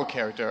Marvel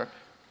character,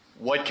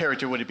 what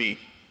character would it be?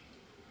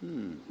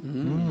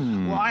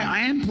 Well,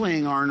 I am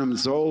playing Arnim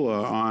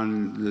Zola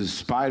on the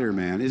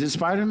Spider-Man. Is it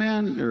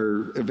Spider-Man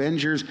or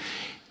Avengers?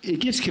 It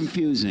gets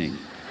confusing.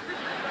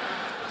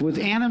 With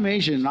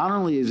animation, not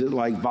only is it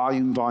like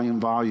volume,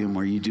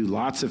 where you do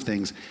lots of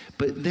things,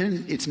 but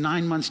then it's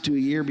 9 months to a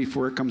year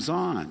before it comes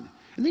on.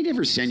 And they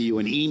never send you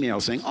an email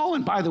saying, oh,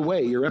 and by the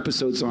way, your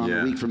episode's on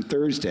a week from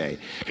Thursday.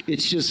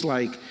 It's just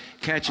like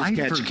catch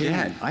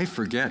can. I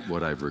forget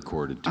what I've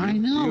recorded. I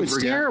know, it's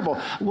terrible.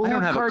 We'll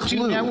have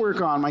Cartoon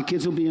Network on. My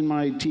kids will be in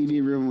my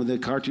TV room with the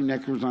Cartoon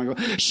Network on. I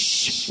go,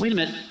 shh, wait a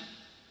minute.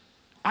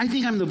 I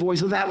think I'm the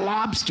voice of that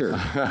lobster.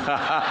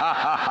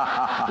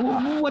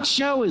 What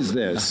show is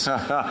this? It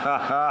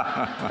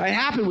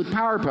happened with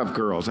Powerpuff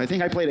Girls. I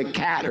think I played a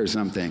cat or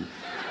something.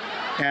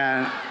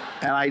 And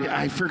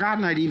I'd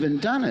forgotten I'd even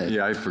done it.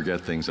 Yeah, I forget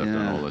things I've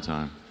done all the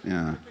time.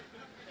 Yeah.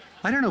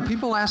 I don't know.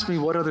 People ask me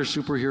what other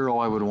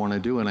superhero I would want to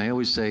do, and I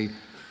always say,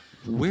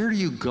 where do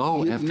you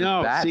go after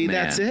Batman? See,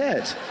 that's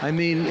it. I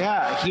mean,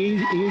 yeah,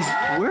 he's.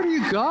 Where do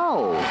you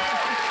go?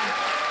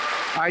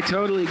 I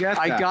totally get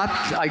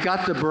that. I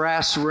got the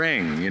brass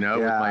ring, with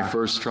my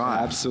first try.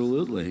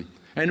 Absolutely.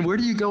 And where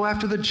do you go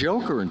after the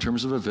Joker in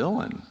terms of a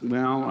villain?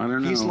 Well, I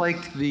don't know. He's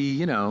like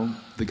the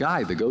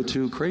guy, the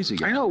go-to crazy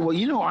guy. I know.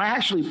 Well, I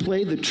actually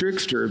played the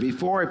trickster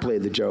before I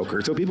played the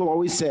Joker. So people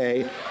always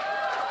say,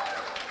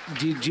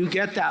 did you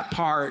get that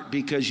part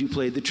because you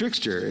played the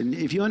trickster? And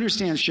if you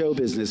understand show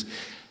business,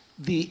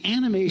 the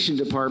animation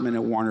department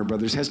at Warner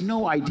Brothers has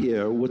no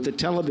idea what the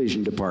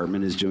television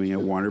department is doing at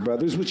Warner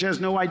Brothers, which has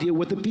no idea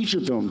what the feature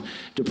film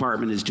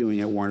department is doing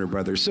at Warner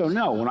Brothers. So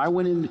no, when I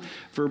went in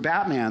for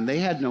Batman, they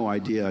had no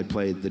idea I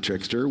played the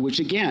trickster, which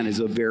again is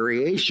a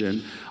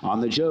variation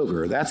on the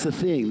Joker. That's the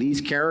thing.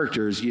 These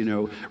characters,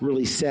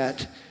 really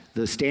set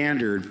the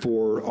standard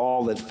for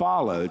all that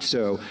followed.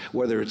 So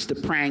whether it's the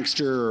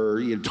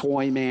prankster or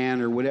Toy Man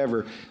or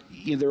whatever,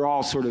 they're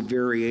all sort of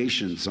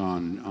variations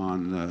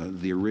on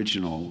the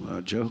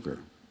original Joker.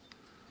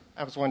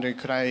 I was wondering,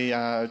 could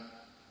I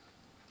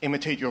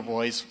imitate your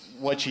voice,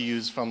 what you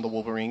used from the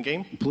Wolverine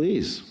game?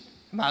 Please.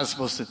 Am I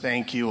supposed to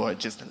thank you or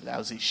just a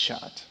lousy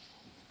shot?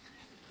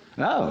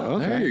 Oh,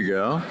 okay. There you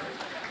go.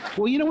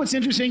 Well, you know what's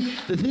interesting?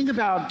 The thing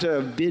about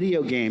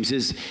video games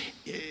is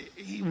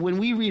when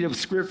we read a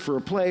script for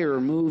a play or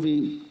a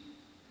movie,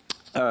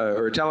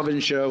 or a television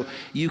show,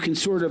 you can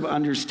sort of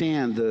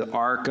understand the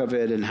arc of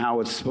it and how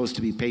it's supposed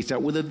to be paced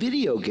out. With a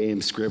video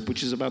game script,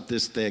 which is about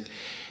this thick,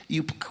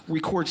 you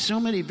record so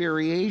many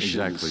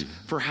variations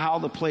for how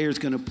the player's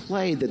going to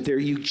play that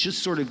you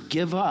just sort of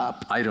give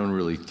up. I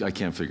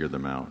can't figure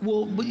them out.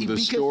 Well,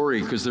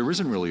 story, because there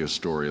isn't really a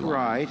storyline.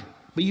 Right.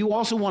 But you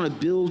also want to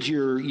build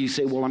you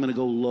say, well, I'm going to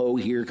go low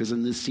here because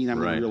in this scene I'm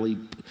going to really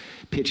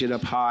pitch it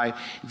up high.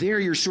 There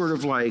you're sort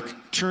of like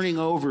turning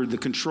over the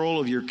control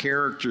of your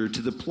character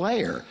to the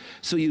player.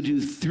 So you do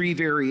 3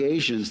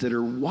 variations that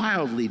are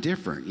wildly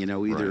different,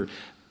 either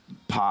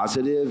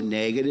positive,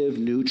 negative,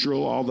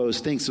 neutral, all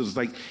those things. So it's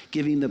like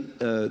giving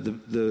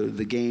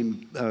the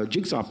game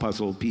jigsaw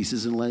puzzle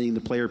pieces and letting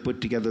the player put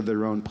together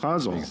their own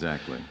puzzle.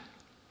 Exactly.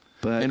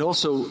 And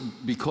also,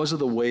 because of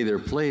the way they're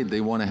played, they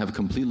want to have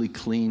completely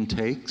clean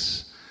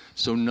takes,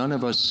 so none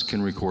of us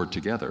can record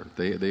together.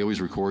 They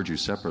always record you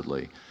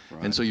separately.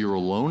 Right. And so you're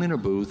alone in a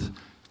booth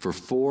for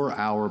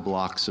 4-hour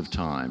blocks of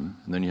time,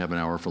 and then you have an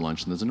hour for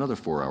lunch, and there's another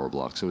 4-hour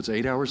block. So it's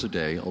 8 hours a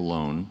day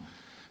alone,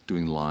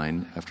 doing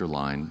line after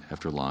line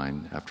after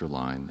line after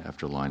line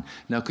after line.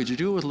 Now, could you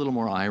do it with a little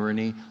more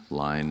irony?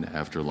 Line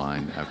after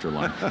line after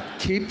line.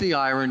 Keep the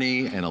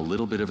irony and a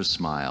little bit of a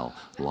smile.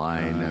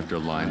 Line after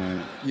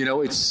line.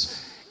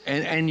 It's...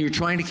 And you're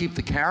trying to keep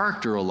the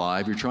character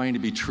alive. You're trying to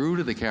be true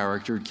to the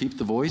character, keep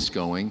the voice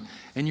going,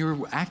 and you're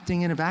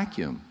acting in a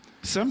vacuum.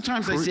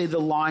 Sometimes I say the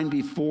line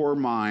before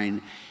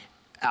mine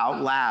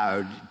out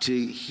loud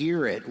to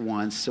hear it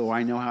once so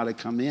I know how to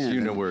come in. So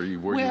you know where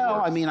you work.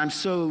 Well,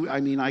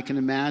 I can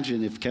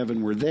imagine if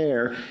Kevin were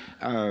there,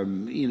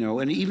 and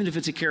even if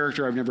it's a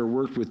character I've never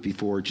worked with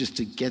before, just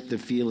to get the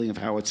feeling of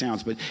how it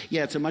sounds. But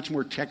yeah, it's a much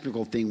more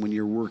technical thing when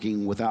you're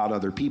working without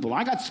other people.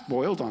 I got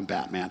spoiled on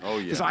Batman. Oh,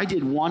 yeah. Because I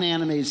did one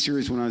animated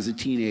series when I was a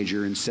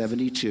teenager in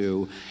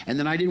 '72, and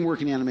then I didn't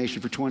work in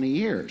animation for 20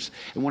 years.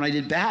 And when I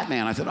did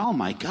Batman, I thought, oh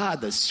my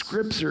God, the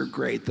scripts are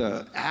great,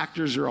 the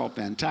actors are all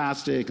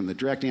fantastic, and the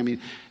directing. I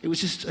mean, it was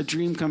just a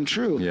dream come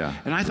true. Yeah.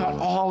 And I thought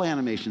all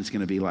animation's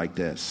going to be like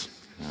this.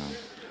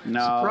 No.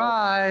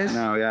 Surprise.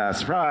 No, yeah,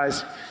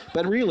 surprise.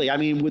 But really,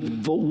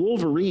 with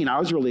Wolverine, I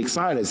was really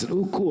excited. I said,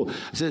 oh, cool.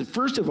 I said,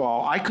 first of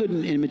all, I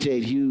couldn't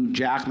imitate Hugh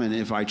Jackman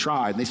if I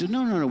tried. And they said,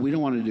 no, we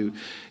don't want to do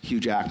Hugh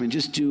Jackman.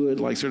 Just do it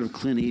like sort of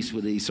Clint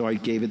Eastwood-y. So I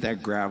gave it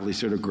that gravelly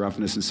sort of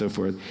gruffness and so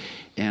forth.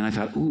 And I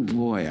thought, oh,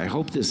 boy, I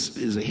hope this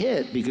is a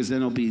hit because then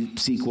there'll be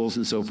sequels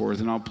and so forth.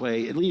 And I'll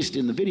play, at least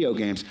in the video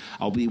games,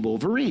 I'll be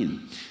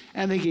Wolverine.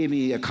 And they gave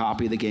me a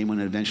copy of the game when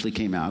it eventually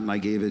came out, and I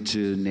gave it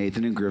to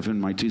Nathan and Griffin,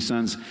 my 2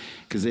 sons,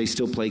 because they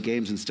still play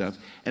games and stuff.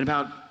 And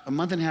about a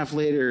month and a half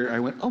later, I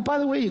went, oh, by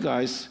the way, you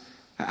guys,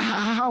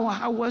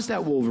 how was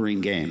that Wolverine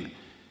game?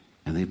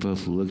 And they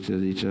both looked at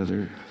each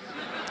other.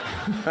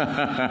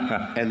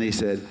 And they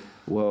said,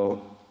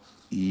 well,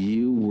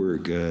 you were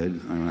good.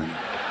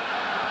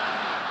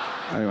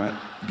 I went,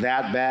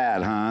 that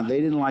bad, huh?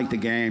 They didn't like the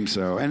game,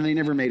 and they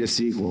never made a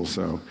sequel,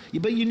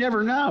 But you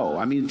never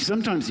know.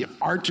 Sometimes the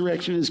art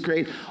direction is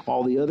great,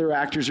 all the other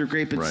actors are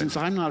great, but since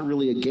I'm not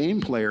really a game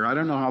player, I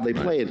don't know how they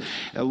play it.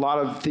 A lot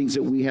of things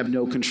that we have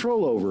no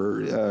control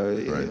over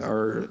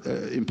are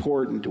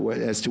important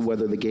as to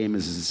whether the game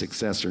is a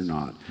success or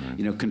not.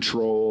 Right.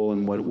 Control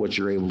and what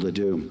you're able to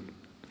do.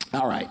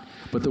 All right.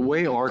 But the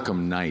way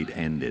Arkham Knight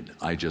ended,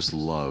 I just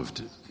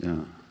loved. Yeah.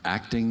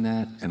 Acting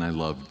that, and I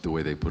loved the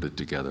way they put it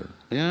together.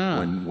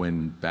 Yeah.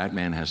 When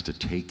Batman has to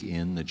take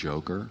in the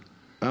Joker.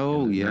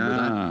 Oh,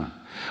 yeah.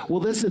 Well,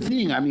 that's the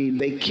thing.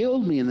 They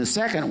killed me in the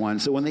second one.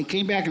 So when they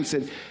came back and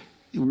said,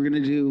 we're going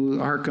to do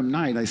Arkham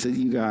Knight, I said,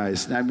 you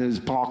guys, that was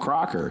Paul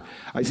Crocker.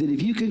 I said,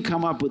 if you can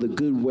come up with a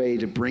good way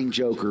to bring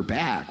Joker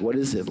back, what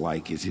is it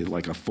like? Is it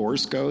like a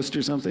Force ghost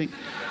or something?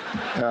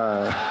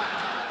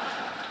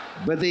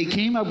 But they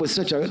came up with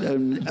such a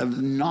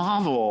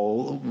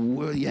novel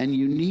and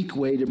unique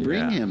way to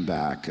bring him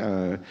back.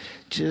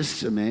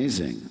 Just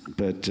amazing.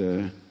 But,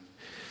 okay.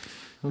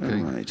 All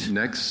right.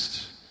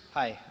 Next.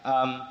 Hi.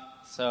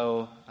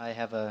 So I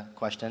have a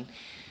question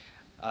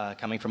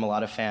coming from a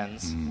lot of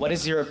fans. What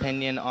is your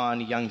opinion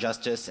on Young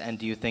Justice, and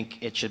do you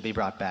think it should be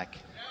brought back?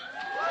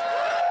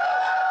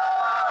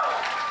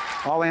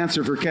 I'll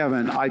answer for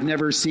Kevin. I've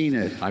never seen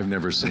it. I've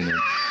never seen it.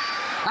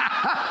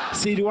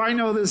 See, do I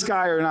know this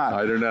guy or not?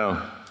 I don't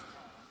know.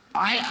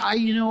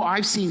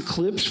 I've seen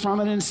clips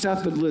from it and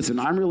stuff, but listen,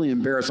 I'm really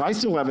embarrassed. I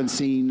still haven't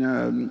seen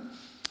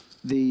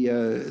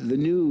the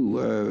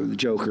new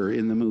Joker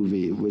in the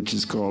movie, which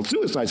is called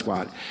Suicide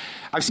Squad.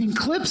 I've seen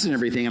clips and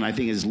everything, and I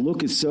think his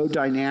look is so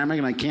dynamic,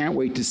 and I can't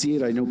wait to see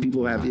it. I know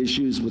people have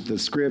issues with the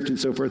script and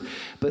so forth,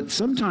 but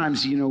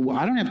sometimes, I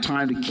don't have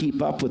time to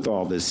keep up with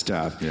all this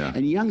stuff. Yeah.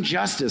 And Young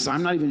Justice,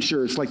 I'm not even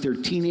sure. It's like their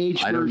teenage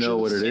versions. I don't know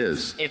what it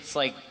is. It's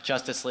like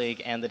Justice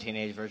League and the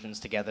teenage versions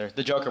together.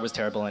 The Joker was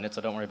terrible in it,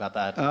 so don't worry about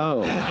that. Oh.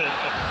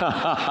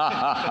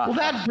 Well,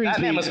 that brings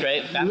Batman me... was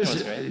great. Batman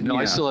was great. No,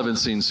 I still haven't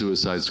seen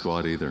Suicide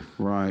Squad either.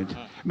 Right.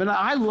 But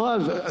I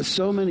love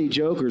so many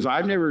Jokers.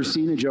 I've never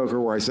seen a Joker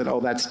where I said, oh,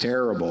 that's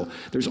terrible.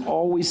 There's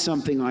always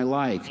something I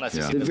like.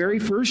 The very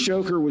first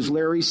Joker was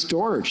Larry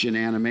Storch in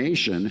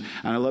animation,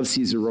 and I love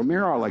Cesar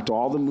Romero. I liked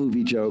all the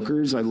movie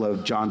Jokers. I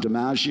love John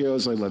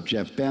DiMaggio's. I love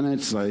Jeff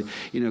Bennett's.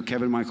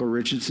 Kevin Michael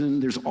Richardson.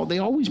 They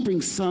always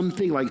bring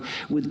something. Like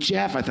with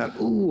Jeff, I thought,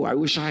 ooh, I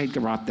wish I had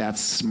brought that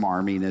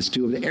smarminess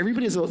to it.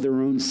 Everybody has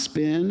their own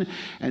spin,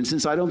 and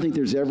since I don't think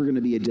there's ever going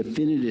to be a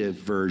definitive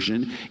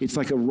version, it's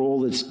like a role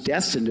that's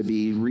destined to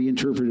be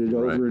reinterpreted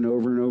over and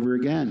over and over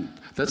again.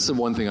 That's the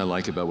one thing I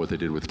like about what they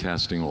did with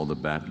casting all the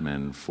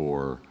Batmen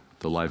for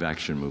the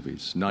live-action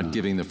movies, not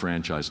giving the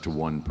franchise to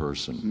one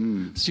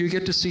person. So you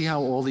get to see how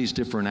all these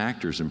different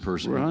actors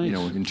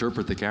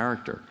interpret the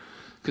character.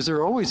 Because there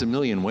are always a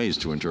million ways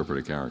to interpret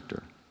a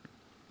character.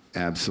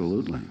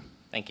 Absolutely.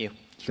 Thank you.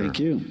 Sure. Thank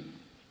you.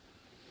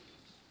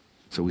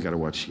 So we got to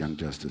watch Young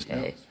Justice now.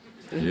 Hey.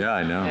 Yeah,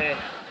 I know. Hey.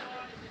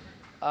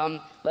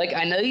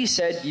 I know you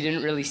said you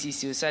didn't really see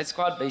Suicide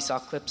Squad, but you saw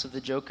clips of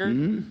the Joker.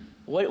 Mm-hmm.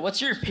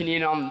 What's your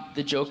opinion on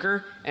the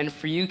Joker? And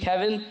for you,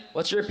 Kevin,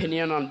 what's your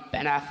opinion on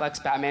Ben Affleck's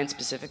Batman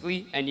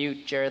specifically, and you,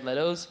 Jared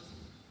Leto's?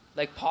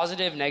 Like,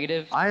 positive,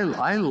 negative? I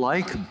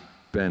like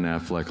Ben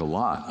Affleck a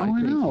lot. Oh,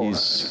 I know.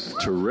 He's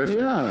terrific.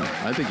 Yeah.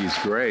 I think he's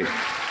great.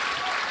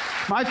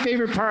 My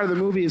favorite part of the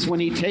movie is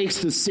when he takes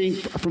the sink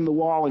from the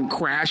wall and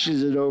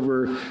crashes it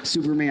over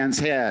Superman's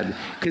head.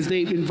 Because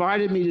they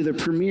invited me to the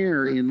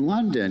premiere in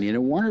London,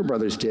 Warner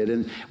Brothers did.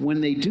 And when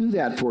they do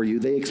that for you,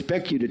 they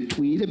expect you to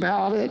tweet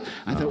about it.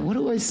 I thought, what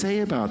do I say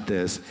about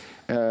this?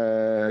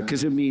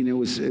 Because,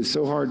 it's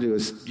so hard to,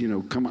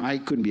 I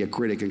couldn't be a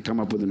critic and come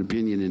up with an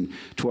opinion in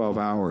 12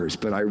 hours.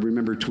 But I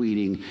remember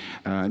tweeting,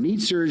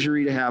 need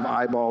surgery to have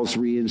eyeballs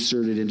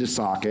reinserted into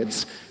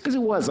sockets, because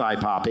it was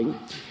eye-popping.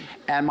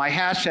 And my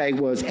hashtag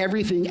was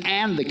everything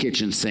and the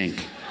kitchen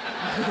sink.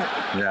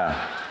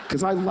 Yeah.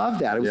 Because I love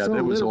that. It was so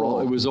literal.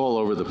 It was all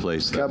over the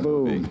place.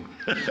 Kaboom.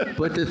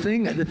 But the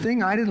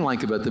thing I didn't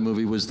like about the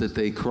movie was that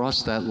they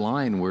crossed that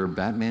line where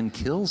Batman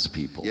kills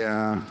people.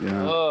 Yeah.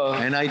 Oh.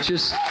 And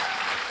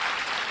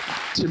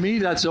to me,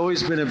 that's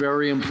always been a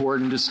very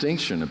important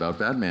distinction about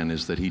Batman,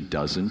 is that he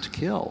doesn't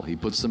kill. He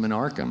puts them in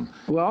Arkham.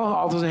 Well,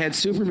 also they had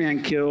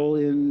Superman kill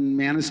in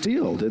Man of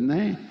Steel, didn't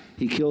they?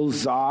 He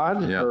kills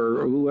Zod,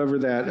 or whoever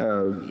that...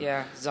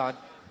 yeah, Zod.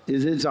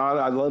 Is it Zod?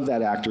 I love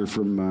that actor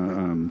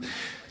from...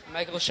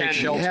 Michael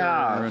Shannon.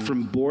 Yeah,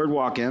 from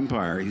Boardwalk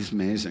Empire. He's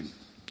amazing.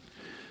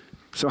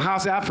 So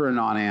how's that for a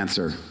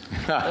non-answer?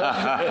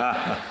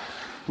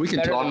 We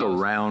can talk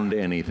around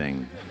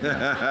anything.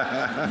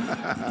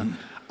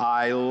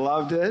 I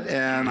loved it,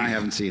 and I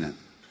haven't seen it.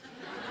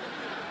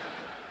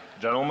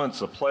 Gentlemen,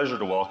 it's a pleasure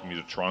to welcome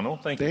you to Toronto.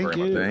 Thank you very much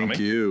for coming. Thank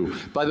you.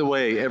 By the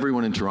way,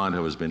 everyone in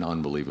Toronto has been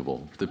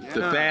unbelievable. The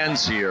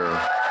fans here,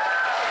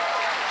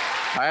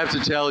 I have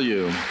to tell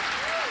you,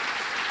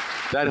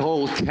 that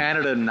whole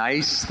Canada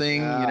nice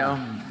thing,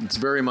 it's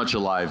very much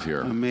alive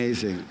here.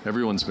 Amazing.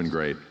 Everyone's been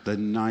great. The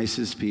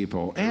nicest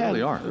people. They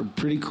really are. A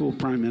pretty cool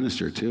prime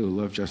minister, too.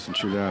 Love Justin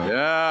Trudeau.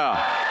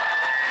 Yeah.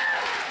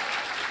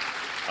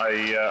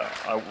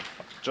 I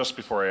just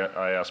before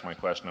I ask my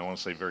question, I want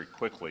to say very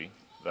quickly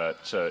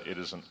that it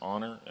is an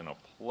honor and a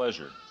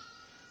pleasure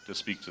to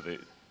speak to the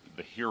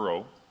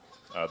hero,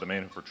 the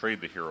man who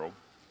portrayed the hero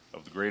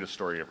of the greatest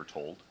story ever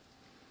told.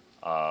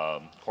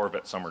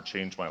 Corvette Summer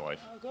changed my life.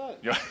 Oh, good.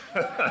 Yeah.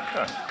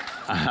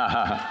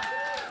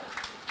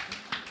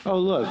 Oh,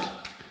 look.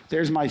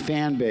 There's my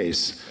fan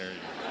base. There you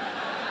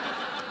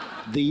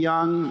go. The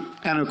young,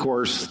 and of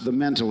course, the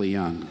mentally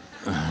young.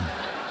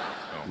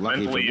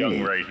 Mentally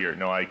young right here.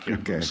 No, I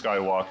kid. Okay.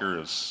 Skywalker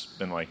has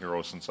been my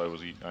hero since I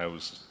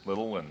was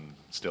little and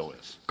still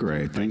is.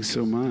 Great. Thanks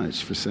so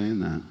much for saying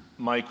that.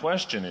 My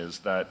question is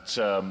that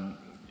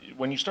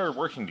when you started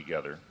working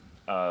together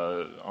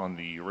on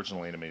the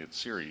original animated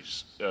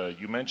series,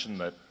 you mentioned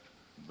that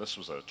this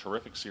was a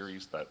terrific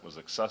series that was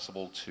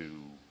accessible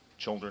to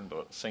children, but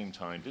at the same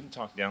time didn't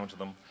talk down to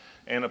them,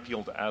 and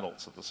appealed to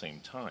adults at the same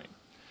time.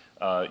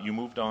 You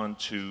moved on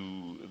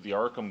to the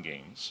Arkham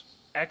games.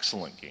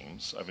 Excellent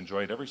games. I've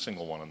enjoyed every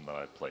single one of them that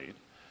I've played.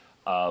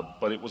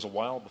 But it was a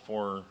while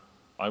before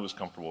I was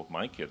comfortable with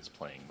my kids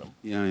playing them.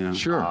 Yeah.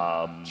 Sure.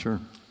 Sure.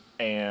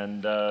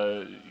 And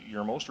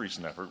your most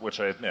recent effort, which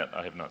I admit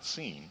I have not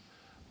seen,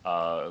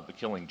 The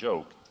Killing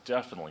Joke,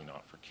 definitely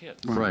not for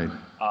kids. Right.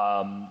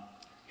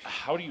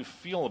 How do you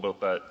feel about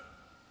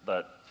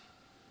that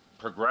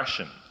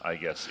progression, I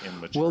guess, in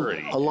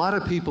maturity? Well, a lot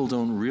of people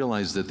don't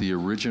realize that the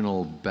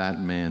original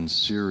Batman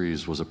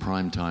series was a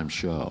primetime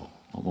show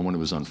when it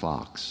was on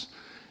Fox.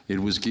 It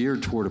was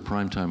geared toward a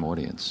primetime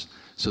audience.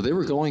 So they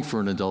were going for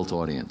an adult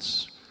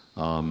audience.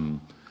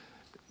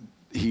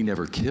 He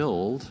never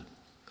killed.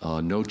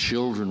 No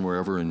children were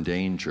ever in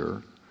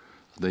danger.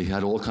 They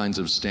had all kinds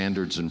of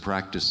standards and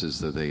practices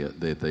that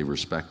they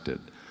respected.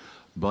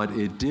 But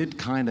it did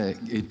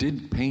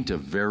paint a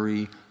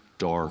very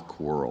dark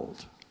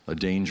world, a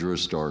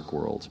dangerous dark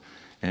world.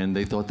 And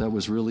they thought that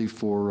was really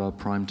for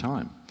prime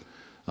time.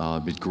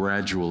 It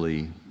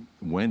gradually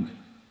went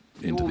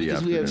into the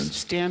afternoon. We have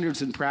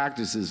standards and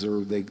practices,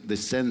 or the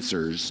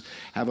censors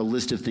have a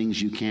list of things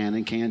you can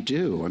and can't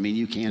do. I mean,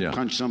 you can't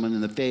punch someone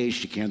in the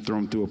face, you can't throw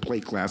them through a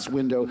plate glass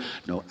window,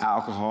 no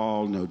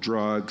alcohol, no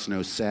drugs,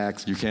 no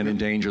sex. You can't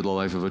endanger the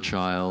life of a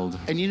child.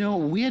 And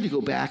we had to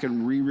go back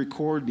and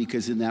re-record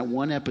because in that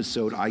one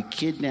episode, I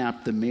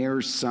kidnapped the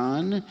mayor's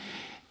son,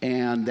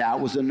 and that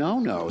was a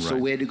no-no. Right. So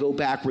we had to go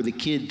back where the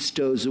kid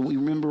stows. We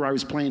remember I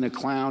was playing a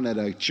clown at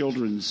a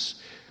children's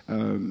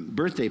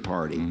birthday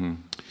party. Mm-hmm.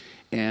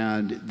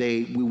 And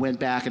we went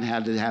back and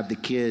had to have the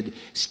kid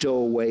stow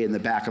away in the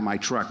back of my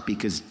truck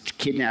because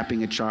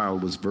kidnapping a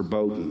child was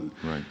verboten.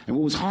 Right. And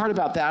what was hard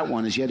about that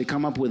one is you had to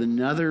come up with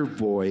another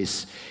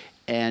voice,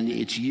 and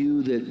it's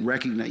you that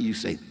recognize. You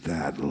say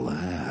that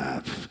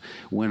laugh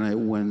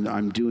when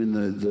I'm doing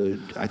the.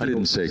 I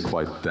didn't say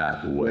quite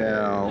that way.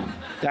 Well,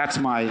 that's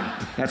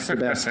the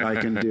best I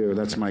can do.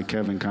 That's my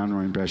Kevin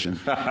Conroy impression.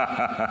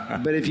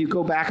 But if you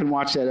go back and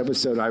watch that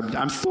episode,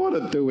 I'm sort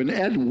of doing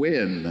Ed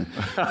Wynn.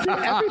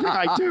 Everything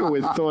I do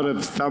is sort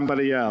of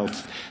somebody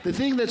else. The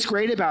thing that's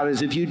great about it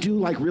is if you do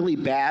like really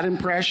bad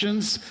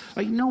impressions,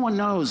 like no one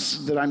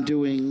knows that I'm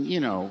doing,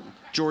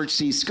 George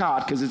C.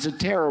 Scott, because it's a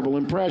terrible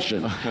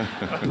impression.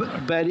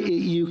 but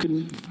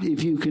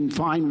if you can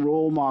find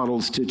role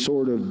models to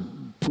sort of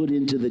put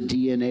into the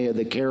DNA of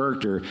the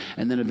character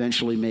and then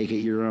eventually make it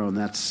your own,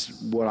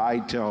 that's what I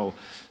tell,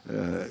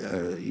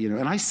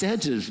 And I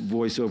said to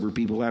voiceover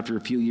people after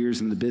a few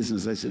years in the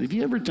business, I said, have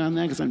you ever done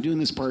that? Because I'm doing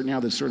this part now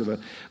that's sort of a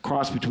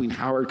cross between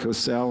Howard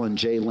Cosell and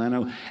Jay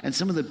Leno. And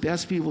some of the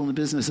best people in the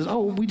business said,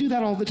 oh, we do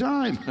that all the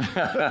time.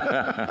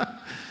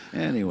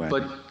 Anyway.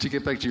 But to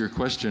get back to your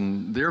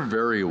question, they're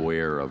very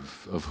aware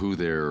of who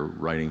they're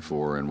writing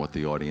for and what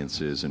the audience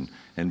is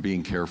and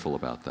being careful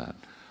about that.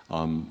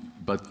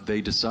 But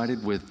they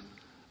decided with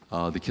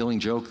The Killing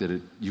Joke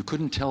that you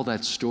couldn't tell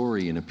that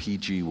story in a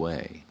PG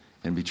way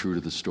and be true to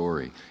the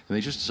story. And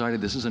they just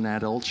decided this is an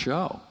adult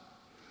show.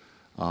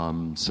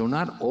 So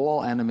not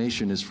all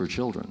animation is for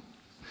children.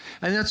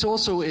 And that's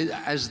also,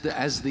 as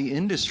the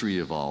industry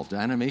evolved,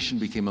 animation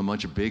became a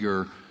much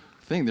bigger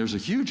thing. There's a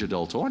huge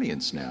adult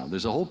audience now.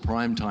 There's a whole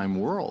primetime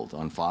world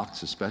on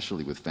Fox,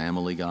 especially with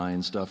Family Guy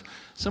and stuff.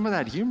 Some of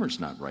that humor's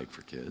not right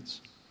for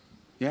kids.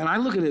 Yeah, and I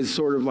look at it as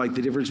sort of like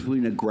the difference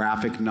between a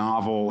graphic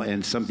novel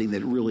and something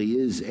that really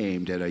is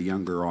aimed at a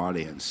younger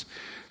audience.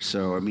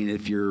 So, I mean,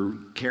 if you're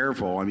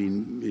careful, if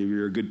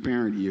you're a good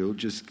parent, you'll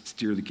just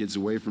steer the kids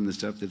away from the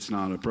stuff that's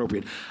not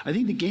appropriate. I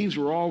think the games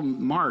were all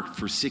marked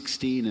for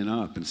 16 and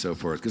up and so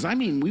forth. Because,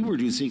 we were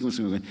doing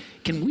sequencing. Going,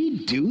 can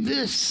we do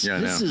this? Yeah,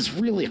 this is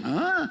really,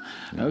 huh?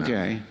 Yeah.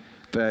 Okay.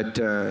 But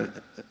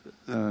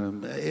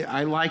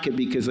I like it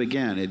because,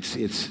 again,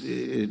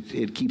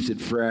 it keeps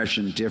it fresh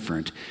and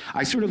different.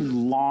 I sort of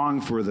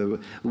long for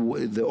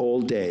the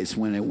old days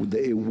when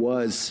it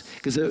was,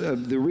 because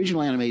the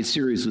original animated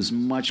series was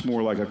much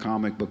more like a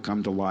comic book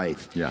come to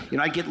life. Yeah.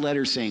 I get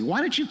letters saying, "Why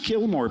don't you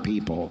kill more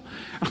people?"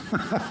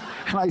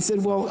 And I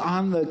said, "Well,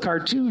 on the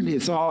cartoon,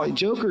 it's all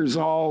Joker's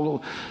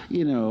all,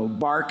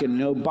 bark and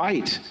no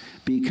bite."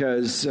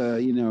 Because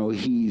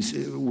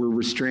we're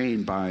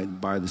restrained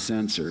by the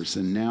censors,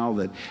 and now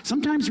that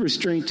sometimes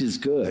restraint is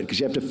good because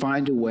you have to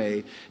find a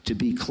way to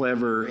be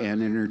clever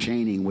and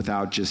entertaining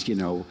without just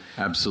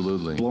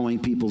absolutely blowing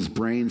people's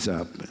brains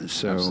up.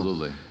 So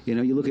absolutely,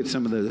 you look at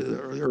some of the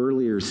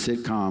earlier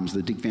sitcoms,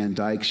 the Dick Van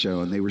Dyke Show,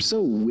 and they were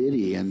so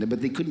witty,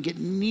 but they couldn't get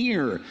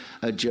near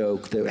a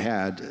joke that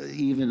had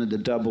even the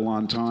double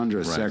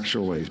entendre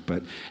sexually.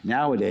 But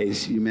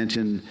nowadays, you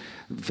mentioned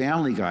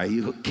Family Guy.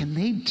 Can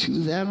they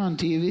do that on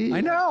TV? I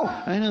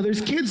know.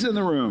 There's kids in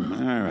the room.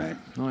 All right.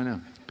 Oh, I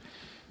know.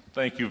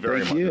 Thank you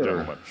very much,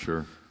 gentlemen.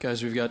 Sure.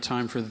 Guys, we've got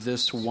time for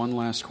this one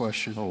last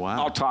question. Oh,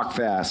 wow. I'll talk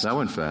fast. That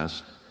went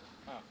fast.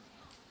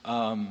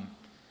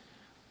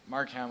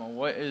 Mark Hamill,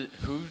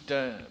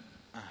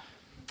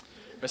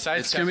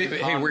 besides it's gonna be,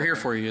 hey, we're here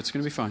for you. It's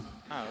going to be fine.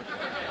 Oh,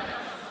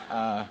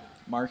 okay.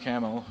 Mark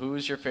Hamill, who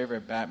is your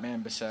favorite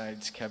Batman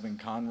besides Kevin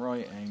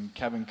Conroy? And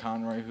Kevin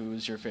Conroy, who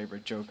is your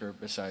favorite Joker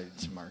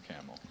besides Mark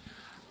Hamill?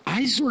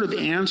 I sort of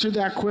answered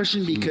that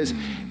question because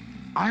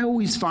I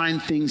always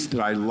find things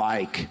that I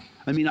like.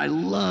 I mean, I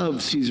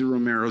love Cesar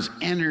Romero's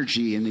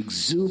energy and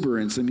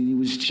exuberance. I mean, he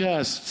was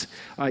just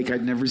like,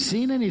 I'd never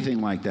seen anything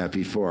like that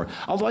before.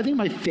 Although I think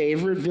my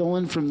favorite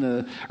villain from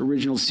the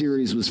original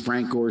series was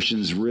Frank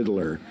Gorshin's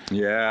Riddler.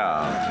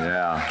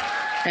 Yeah.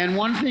 And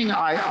one thing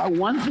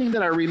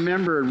that I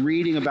remember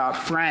reading about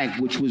Frank,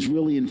 which was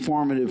really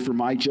informative for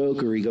my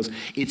Joker, he goes,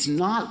 it's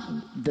not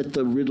that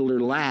the Riddler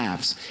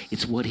laughs,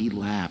 it's what he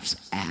laughs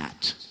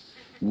at,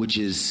 which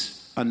is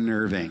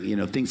unnerving,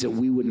 things that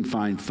we wouldn't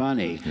find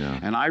funny. Yeah.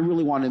 And I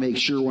really wanted to make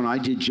sure when I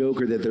did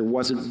Joker that there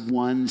wasn't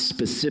one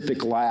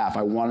specific laugh.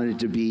 I wanted it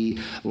to be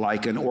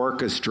like an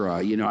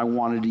orchestra. I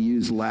wanted to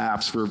use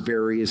laughs for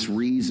various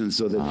reasons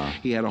so that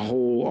he had a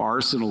whole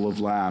arsenal of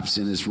laughs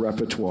in his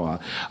repertoire.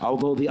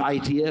 Although the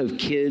idea of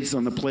kids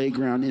on the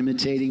playground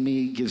imitating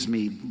me gives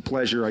me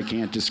pleasure I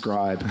can't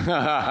describe.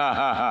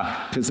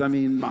 Because,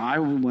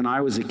 when I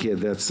was a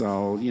kid, that's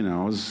all,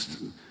 I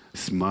was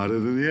smarter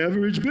than the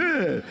average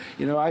bear.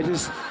 I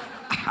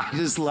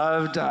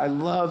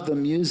loved the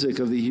music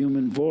of the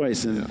human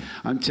voice. And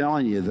I'm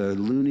telling you, the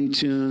Looney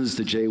Tunes,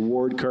 the Jay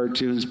Ward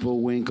cartoons,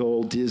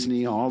 Bullwinkle,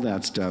 Disney, all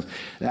that stuff,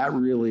 that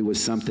really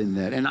was something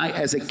that, and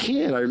as a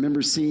kid, I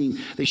remember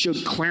they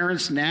showed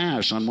Clarence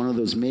Nash on one of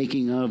those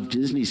making of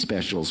Disney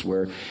specials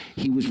where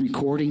he was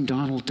recording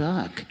Donald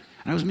Duck.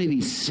 And I was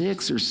maybe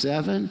 6 or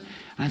 7. And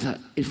I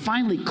thought, it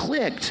finally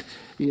clicked,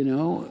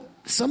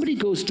 Somebody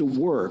goes to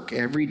work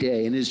every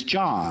day, and his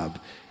job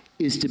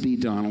is to be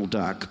Donald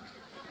Duck.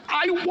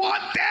 I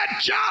want that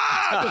job!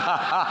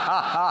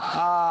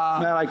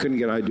 Well, I couldn't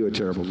get it. I'd do a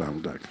terrible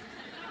Donald Duck.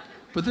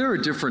 But there are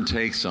different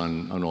takes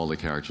on all the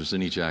characters,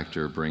 and each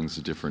actor brings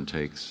different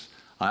takes.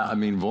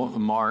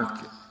 Mark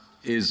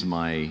is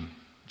my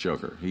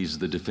Joker. He's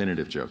the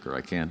definitive Joker.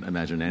 I can't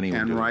imagine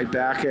anyone doing right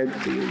back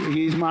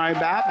he's my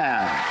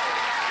Batman.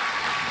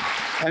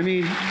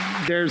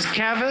 There's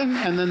Kevin,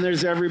 and then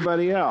there's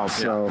everybody else.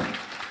 Yeah. So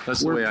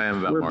that's the way I am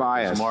about Mark. We're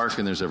biased. There's Mark,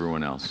 and there's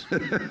everyone else.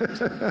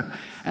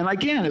 And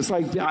again, it's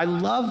like I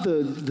love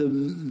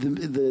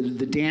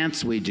the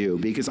dance we do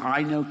because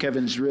I know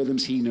Kevin's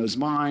rhythms, he knows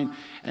mine,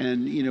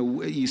 and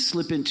you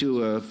slip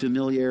into a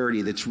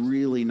familiarity that's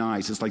really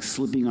nice. It's like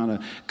slipping on a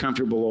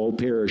comfortable old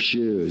pair of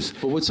shoes.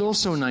 But what's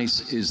also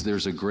nice is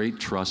there's a great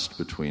trust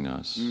between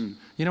us.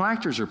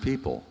 Actors are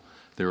people.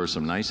 There are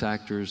some nice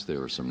actors,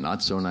 there are some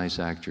not so nice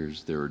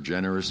actors, there are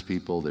generous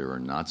people, there are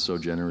not so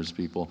generous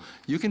people.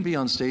 You can be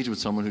on stage with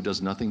someone who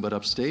does nothing but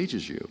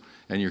upstages you,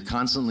 and you're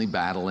constantly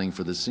battling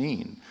for the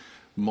scene.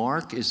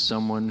 Mark is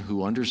someone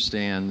who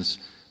understands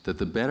that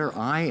the better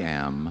I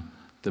am,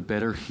 the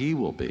better he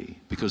will be,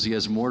 because he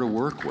has more to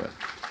work with.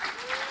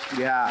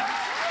 Yeah.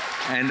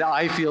 And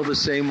I feel the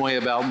same way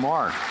about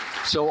Mark.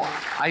 So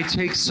I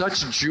take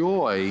such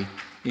joy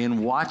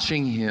in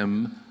watching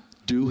him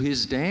do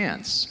his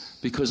dance,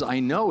 because I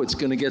know it's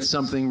going to get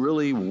something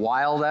really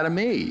wild out of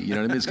me. You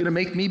know what I mean? It's going to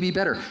make me be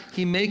better.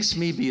 He makes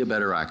me be a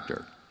better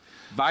actor.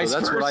 Vice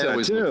that's versa, what I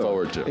always look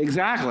forward to.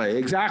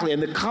 Exactly.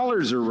 And the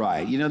colors are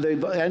right.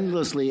 They've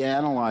endlessly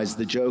analyzed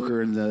the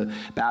Joker and the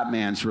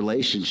Batman's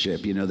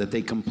relationship, that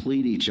they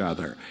complete each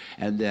other.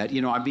 And that,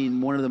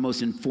 one of the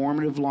most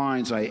informative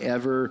lines I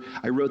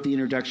wrote the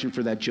introduction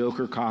for that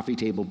Joker coffee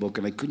table book,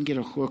 and I couldn't get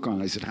a hook on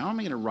it. I said, how am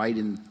I going to write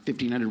in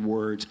 1,500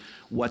 words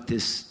what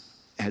this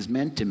has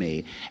meant to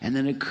me? And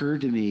then it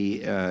occurred to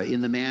me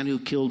in The Man Who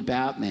Killed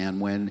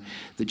Batman, when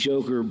the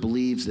Joker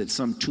believes that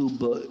some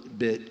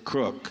two-bit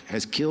crook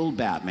has killed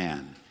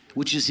Batman,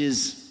 which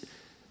is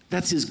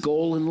that's his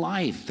goal in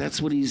life.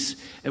 That's what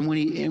and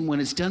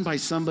when it's done by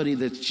somebody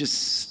that's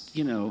just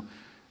a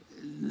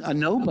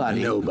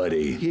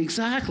nobody.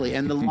 Exactly.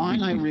 And the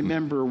line I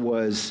remember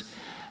was,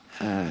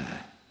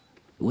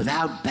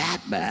 without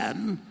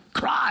Batman,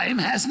 crime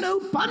has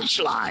no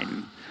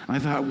punchline. I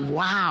thought,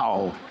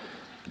 wow.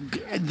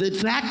 The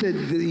fact that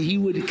he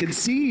would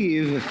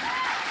conceive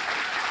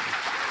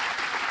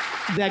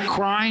that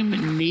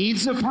crime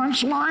needs a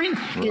punchline,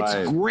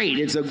 it's great.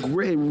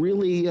 It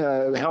really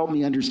helped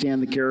me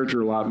understand the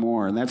character a lot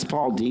more. And that's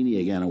Paul Dini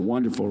again, a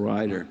wonderful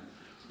writer.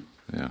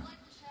 Yeah.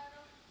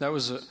 I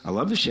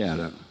love The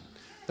Shadow.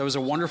 That was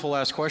a wonderful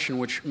last question,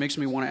 which makes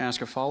me want to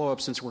ask a follow-up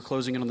since we're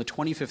closing in on the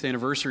 25th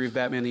anniversary of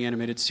Batman the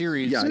Animated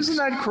Series. Yikes. Isn't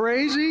that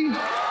crazy?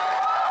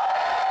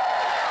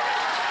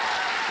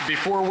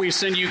 Before we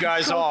send you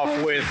guys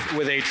off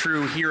with a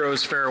true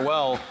hero's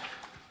farewell,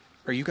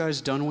 are you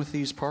guys done with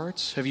these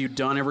parts? Have you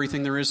done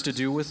everything there is to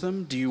do with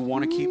them? Do you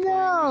want to keep playing these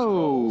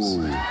roles?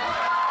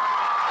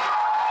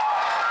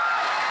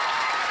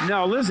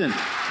 No, listen,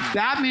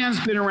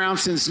 Batman's been around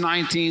since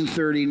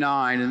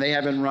 1939, and they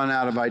haven't run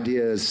out of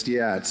ideas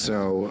yet,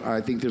 so I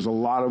think there's a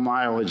lot of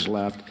mileage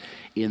left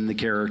in the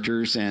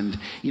characters. And,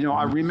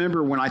 I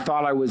remember when I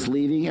thought I was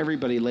leaving,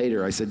 everybody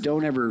later, I said,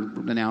 don't ever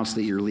announce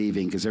that you're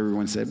leaving, because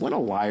everyone said, what a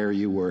liar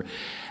you were.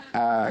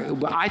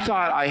 But I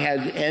thought I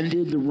had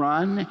ended the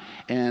run,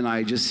 and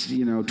I just,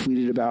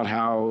 tweeted about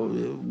how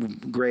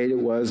great it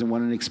was and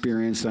what an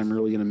experience. I'm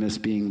really going to miss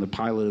being the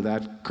pilot of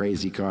that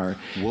crazy car.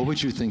 What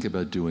would you think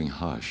about doing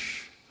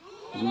Hush?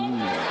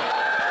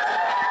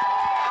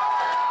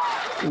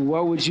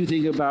 What would you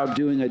think about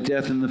doing A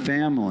Death in the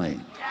Family?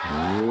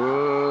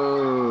 Whoa.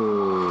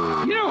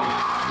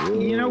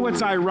 You know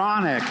what's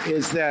ironic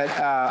is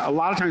that a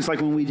lot of times,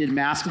 like when we did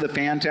Mask of the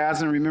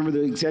Phantasm, I remember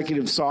the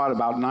executive saw it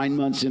about 9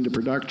 months into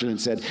production and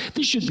said,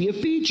 this should be a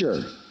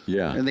feature.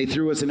 Yeah. And they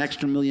threw us an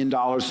extra $1 million,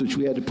 which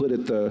we had to put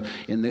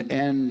in the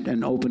end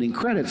and opening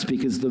credits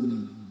because the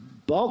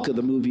bulk of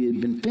the movie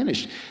had been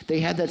finished. They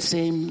had that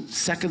same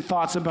second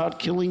thoughts about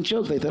Killing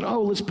Joke. They thought,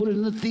 let's put it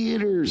in the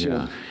theaters.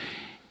 Yeah.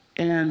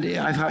 And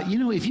I thought,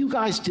 if you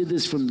guys did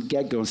this from the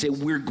get-go and say,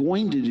 we're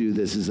going to do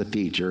this as a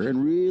feature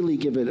and really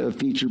give it a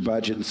feature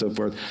budget and so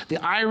forth.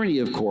 The irony,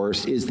 of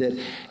course, is that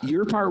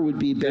your part would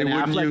be Ben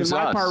Affleck and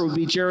my part would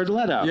be Jared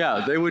Leto.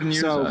 Yeah, they wouldn't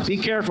use us. So be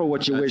careful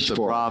what you wish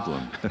for. That's the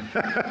problem.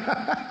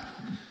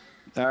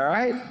 All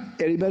right.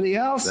 Anybody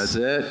else? That's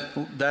it.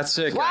 That's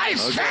it, Why,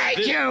 guys.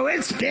 thank you.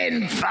 It's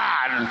been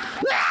fun.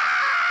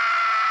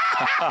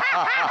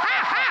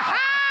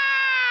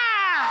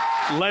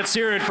 Let's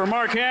hear it for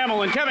Mark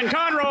Hamill and Kevin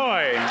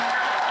Conroy.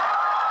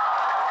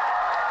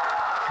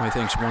 My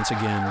thanks once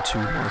again to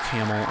Mark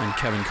Hamill and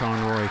Kevin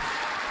Conroy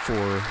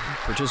for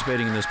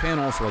participating in this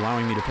panel, for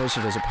allowing me to post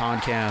it as a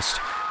podcast,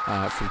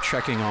 for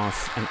checking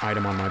off an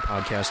item on my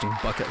podcasting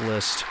bucket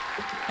list.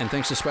 And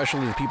thanks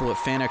especially to the people at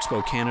Fan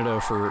Expo Canada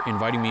for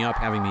inviting me up,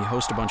 having me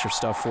host a bunch of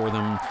stuff for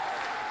them.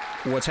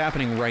 What's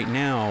happening right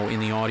now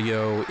in the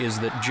audio is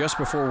that just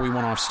before we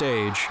went off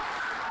stage,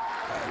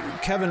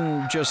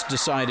 Kevin just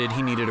decided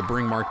he needed to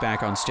bring Mark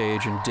back on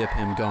stage and dip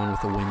him Gone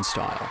with the Wind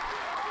style.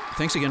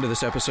 Thanks again to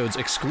this episode's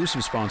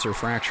exclusive sponsor,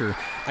 Fracture.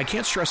 I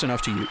can't stress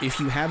enough to you, if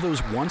you have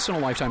those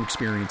once-in-a-lifetime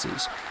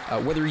experiences,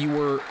 whether you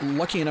were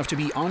lucky enough to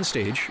be on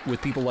stage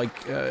with people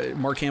like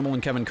Mark Hamill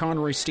and Kevin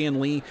Conroy, Stan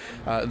Lee,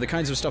 the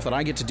kinds of stuff that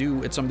I get to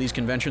do at some of these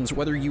conventions,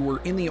 whether you were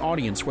in the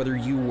audience, whether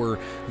you were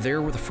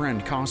there with a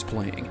friend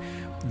cosplaying,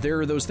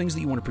 there are those things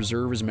that you want to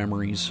preserve as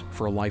memories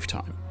for a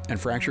lifetime. And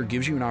Fracture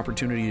gives you an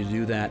opportunity to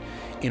do that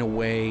in a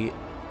way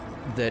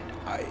that,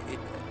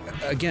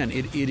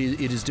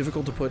 it is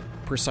difficult to put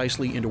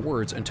precisely into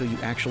words until you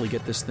actually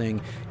get this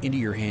thing into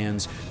your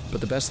hands.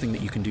 But the best thing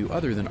that you can do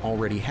other than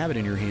already have it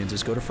in your hands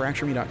is go to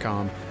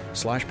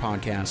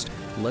fractureme.com/podcast,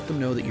 let them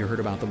know that you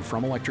heard about them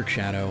from Electric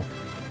Shadow,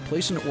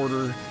 place an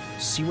order,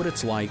 see what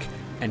it's like,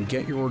 and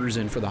get your orders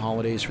in for the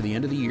holidays, for the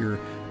end of the year,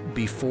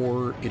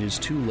 before it is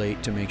too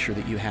late to make sure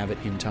that you have it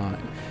in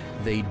time.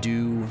 They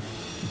do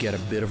get a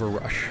bit of a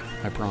rush,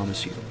 I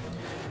promise you.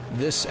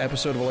 This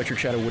episode of Electric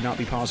Shadow would not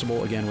be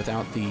possible, again,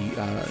 without the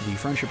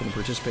friendship and the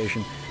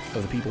participation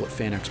of the people at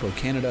Fan Expo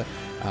Canada.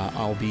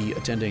 I'll be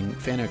attending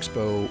Fan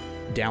Expo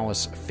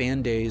Dallas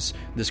Fan Days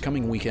this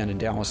coming weekend in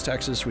Dallas,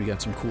 Texas. We got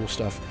some cool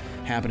stuff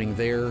happening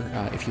there.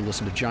 If you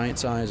listen to Giant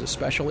Size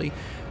especially,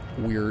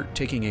 we're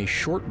taking a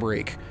short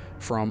break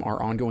from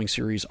our ongoing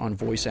series on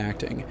voice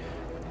acting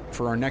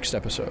for our next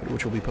episode,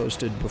 which will be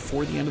posted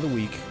before the end of the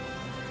week,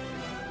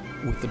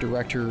 with the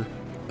director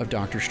of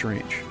Doctor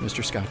Strange,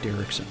 Mr. Scott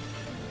Derrickson.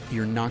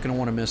 You're not going to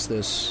want to miss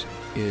this.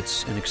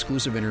 It's an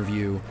exclusive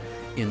interview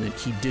in that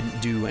he didn't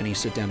do any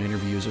sit-down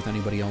interviews with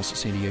anybody else at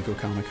San Diego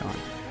Comic-Con.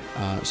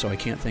 So I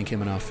can't thank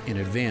him enough in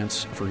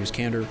advance for his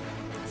candor,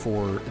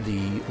 for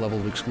the level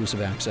of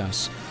exclusive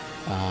access,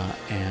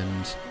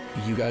 and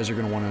you guys are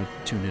going to want to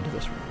tune into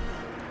this one.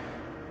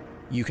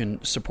 You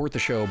can support the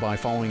show by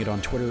following it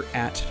on Twitter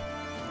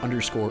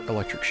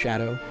 @_Electric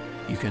Shadow.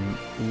 You can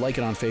like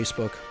it on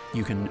Facebook.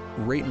 You can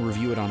rate and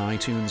review it on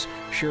iTunes.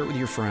 Share it with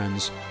your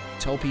friends.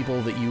 Tell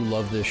people that you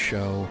love this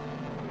show,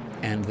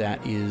 and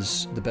that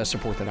is the best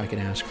support that I can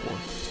ask for.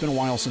 It's been a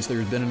while since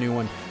there's been a new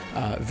one.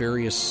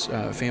 Various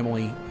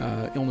family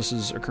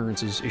illnesses,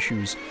 occurrences,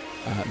 issues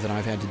that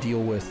I've had to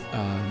deal with,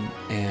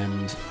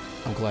 and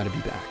I'm glad to be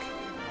back.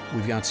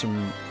 We've got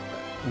some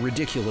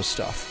ridiculous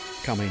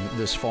stuff coming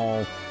this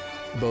fall,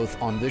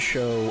 both on this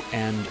show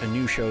and a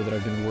new show that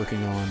I've been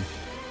working on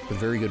with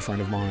a very good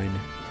friend of mine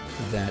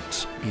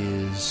that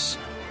is,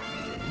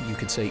 you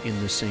could say,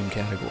 in the same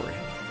category.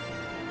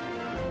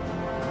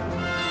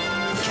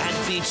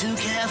 Can't be too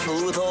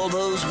careful with all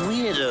those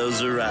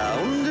weirdos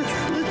around.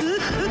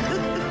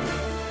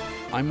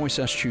 I'm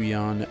Moises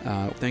Chuyan.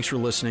 Thanks for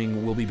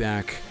listening. We'll be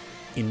back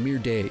in mere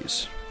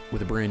days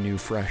with a brand new,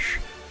 fresh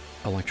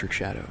Electric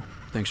Shadow.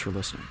 Thanks for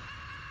listening.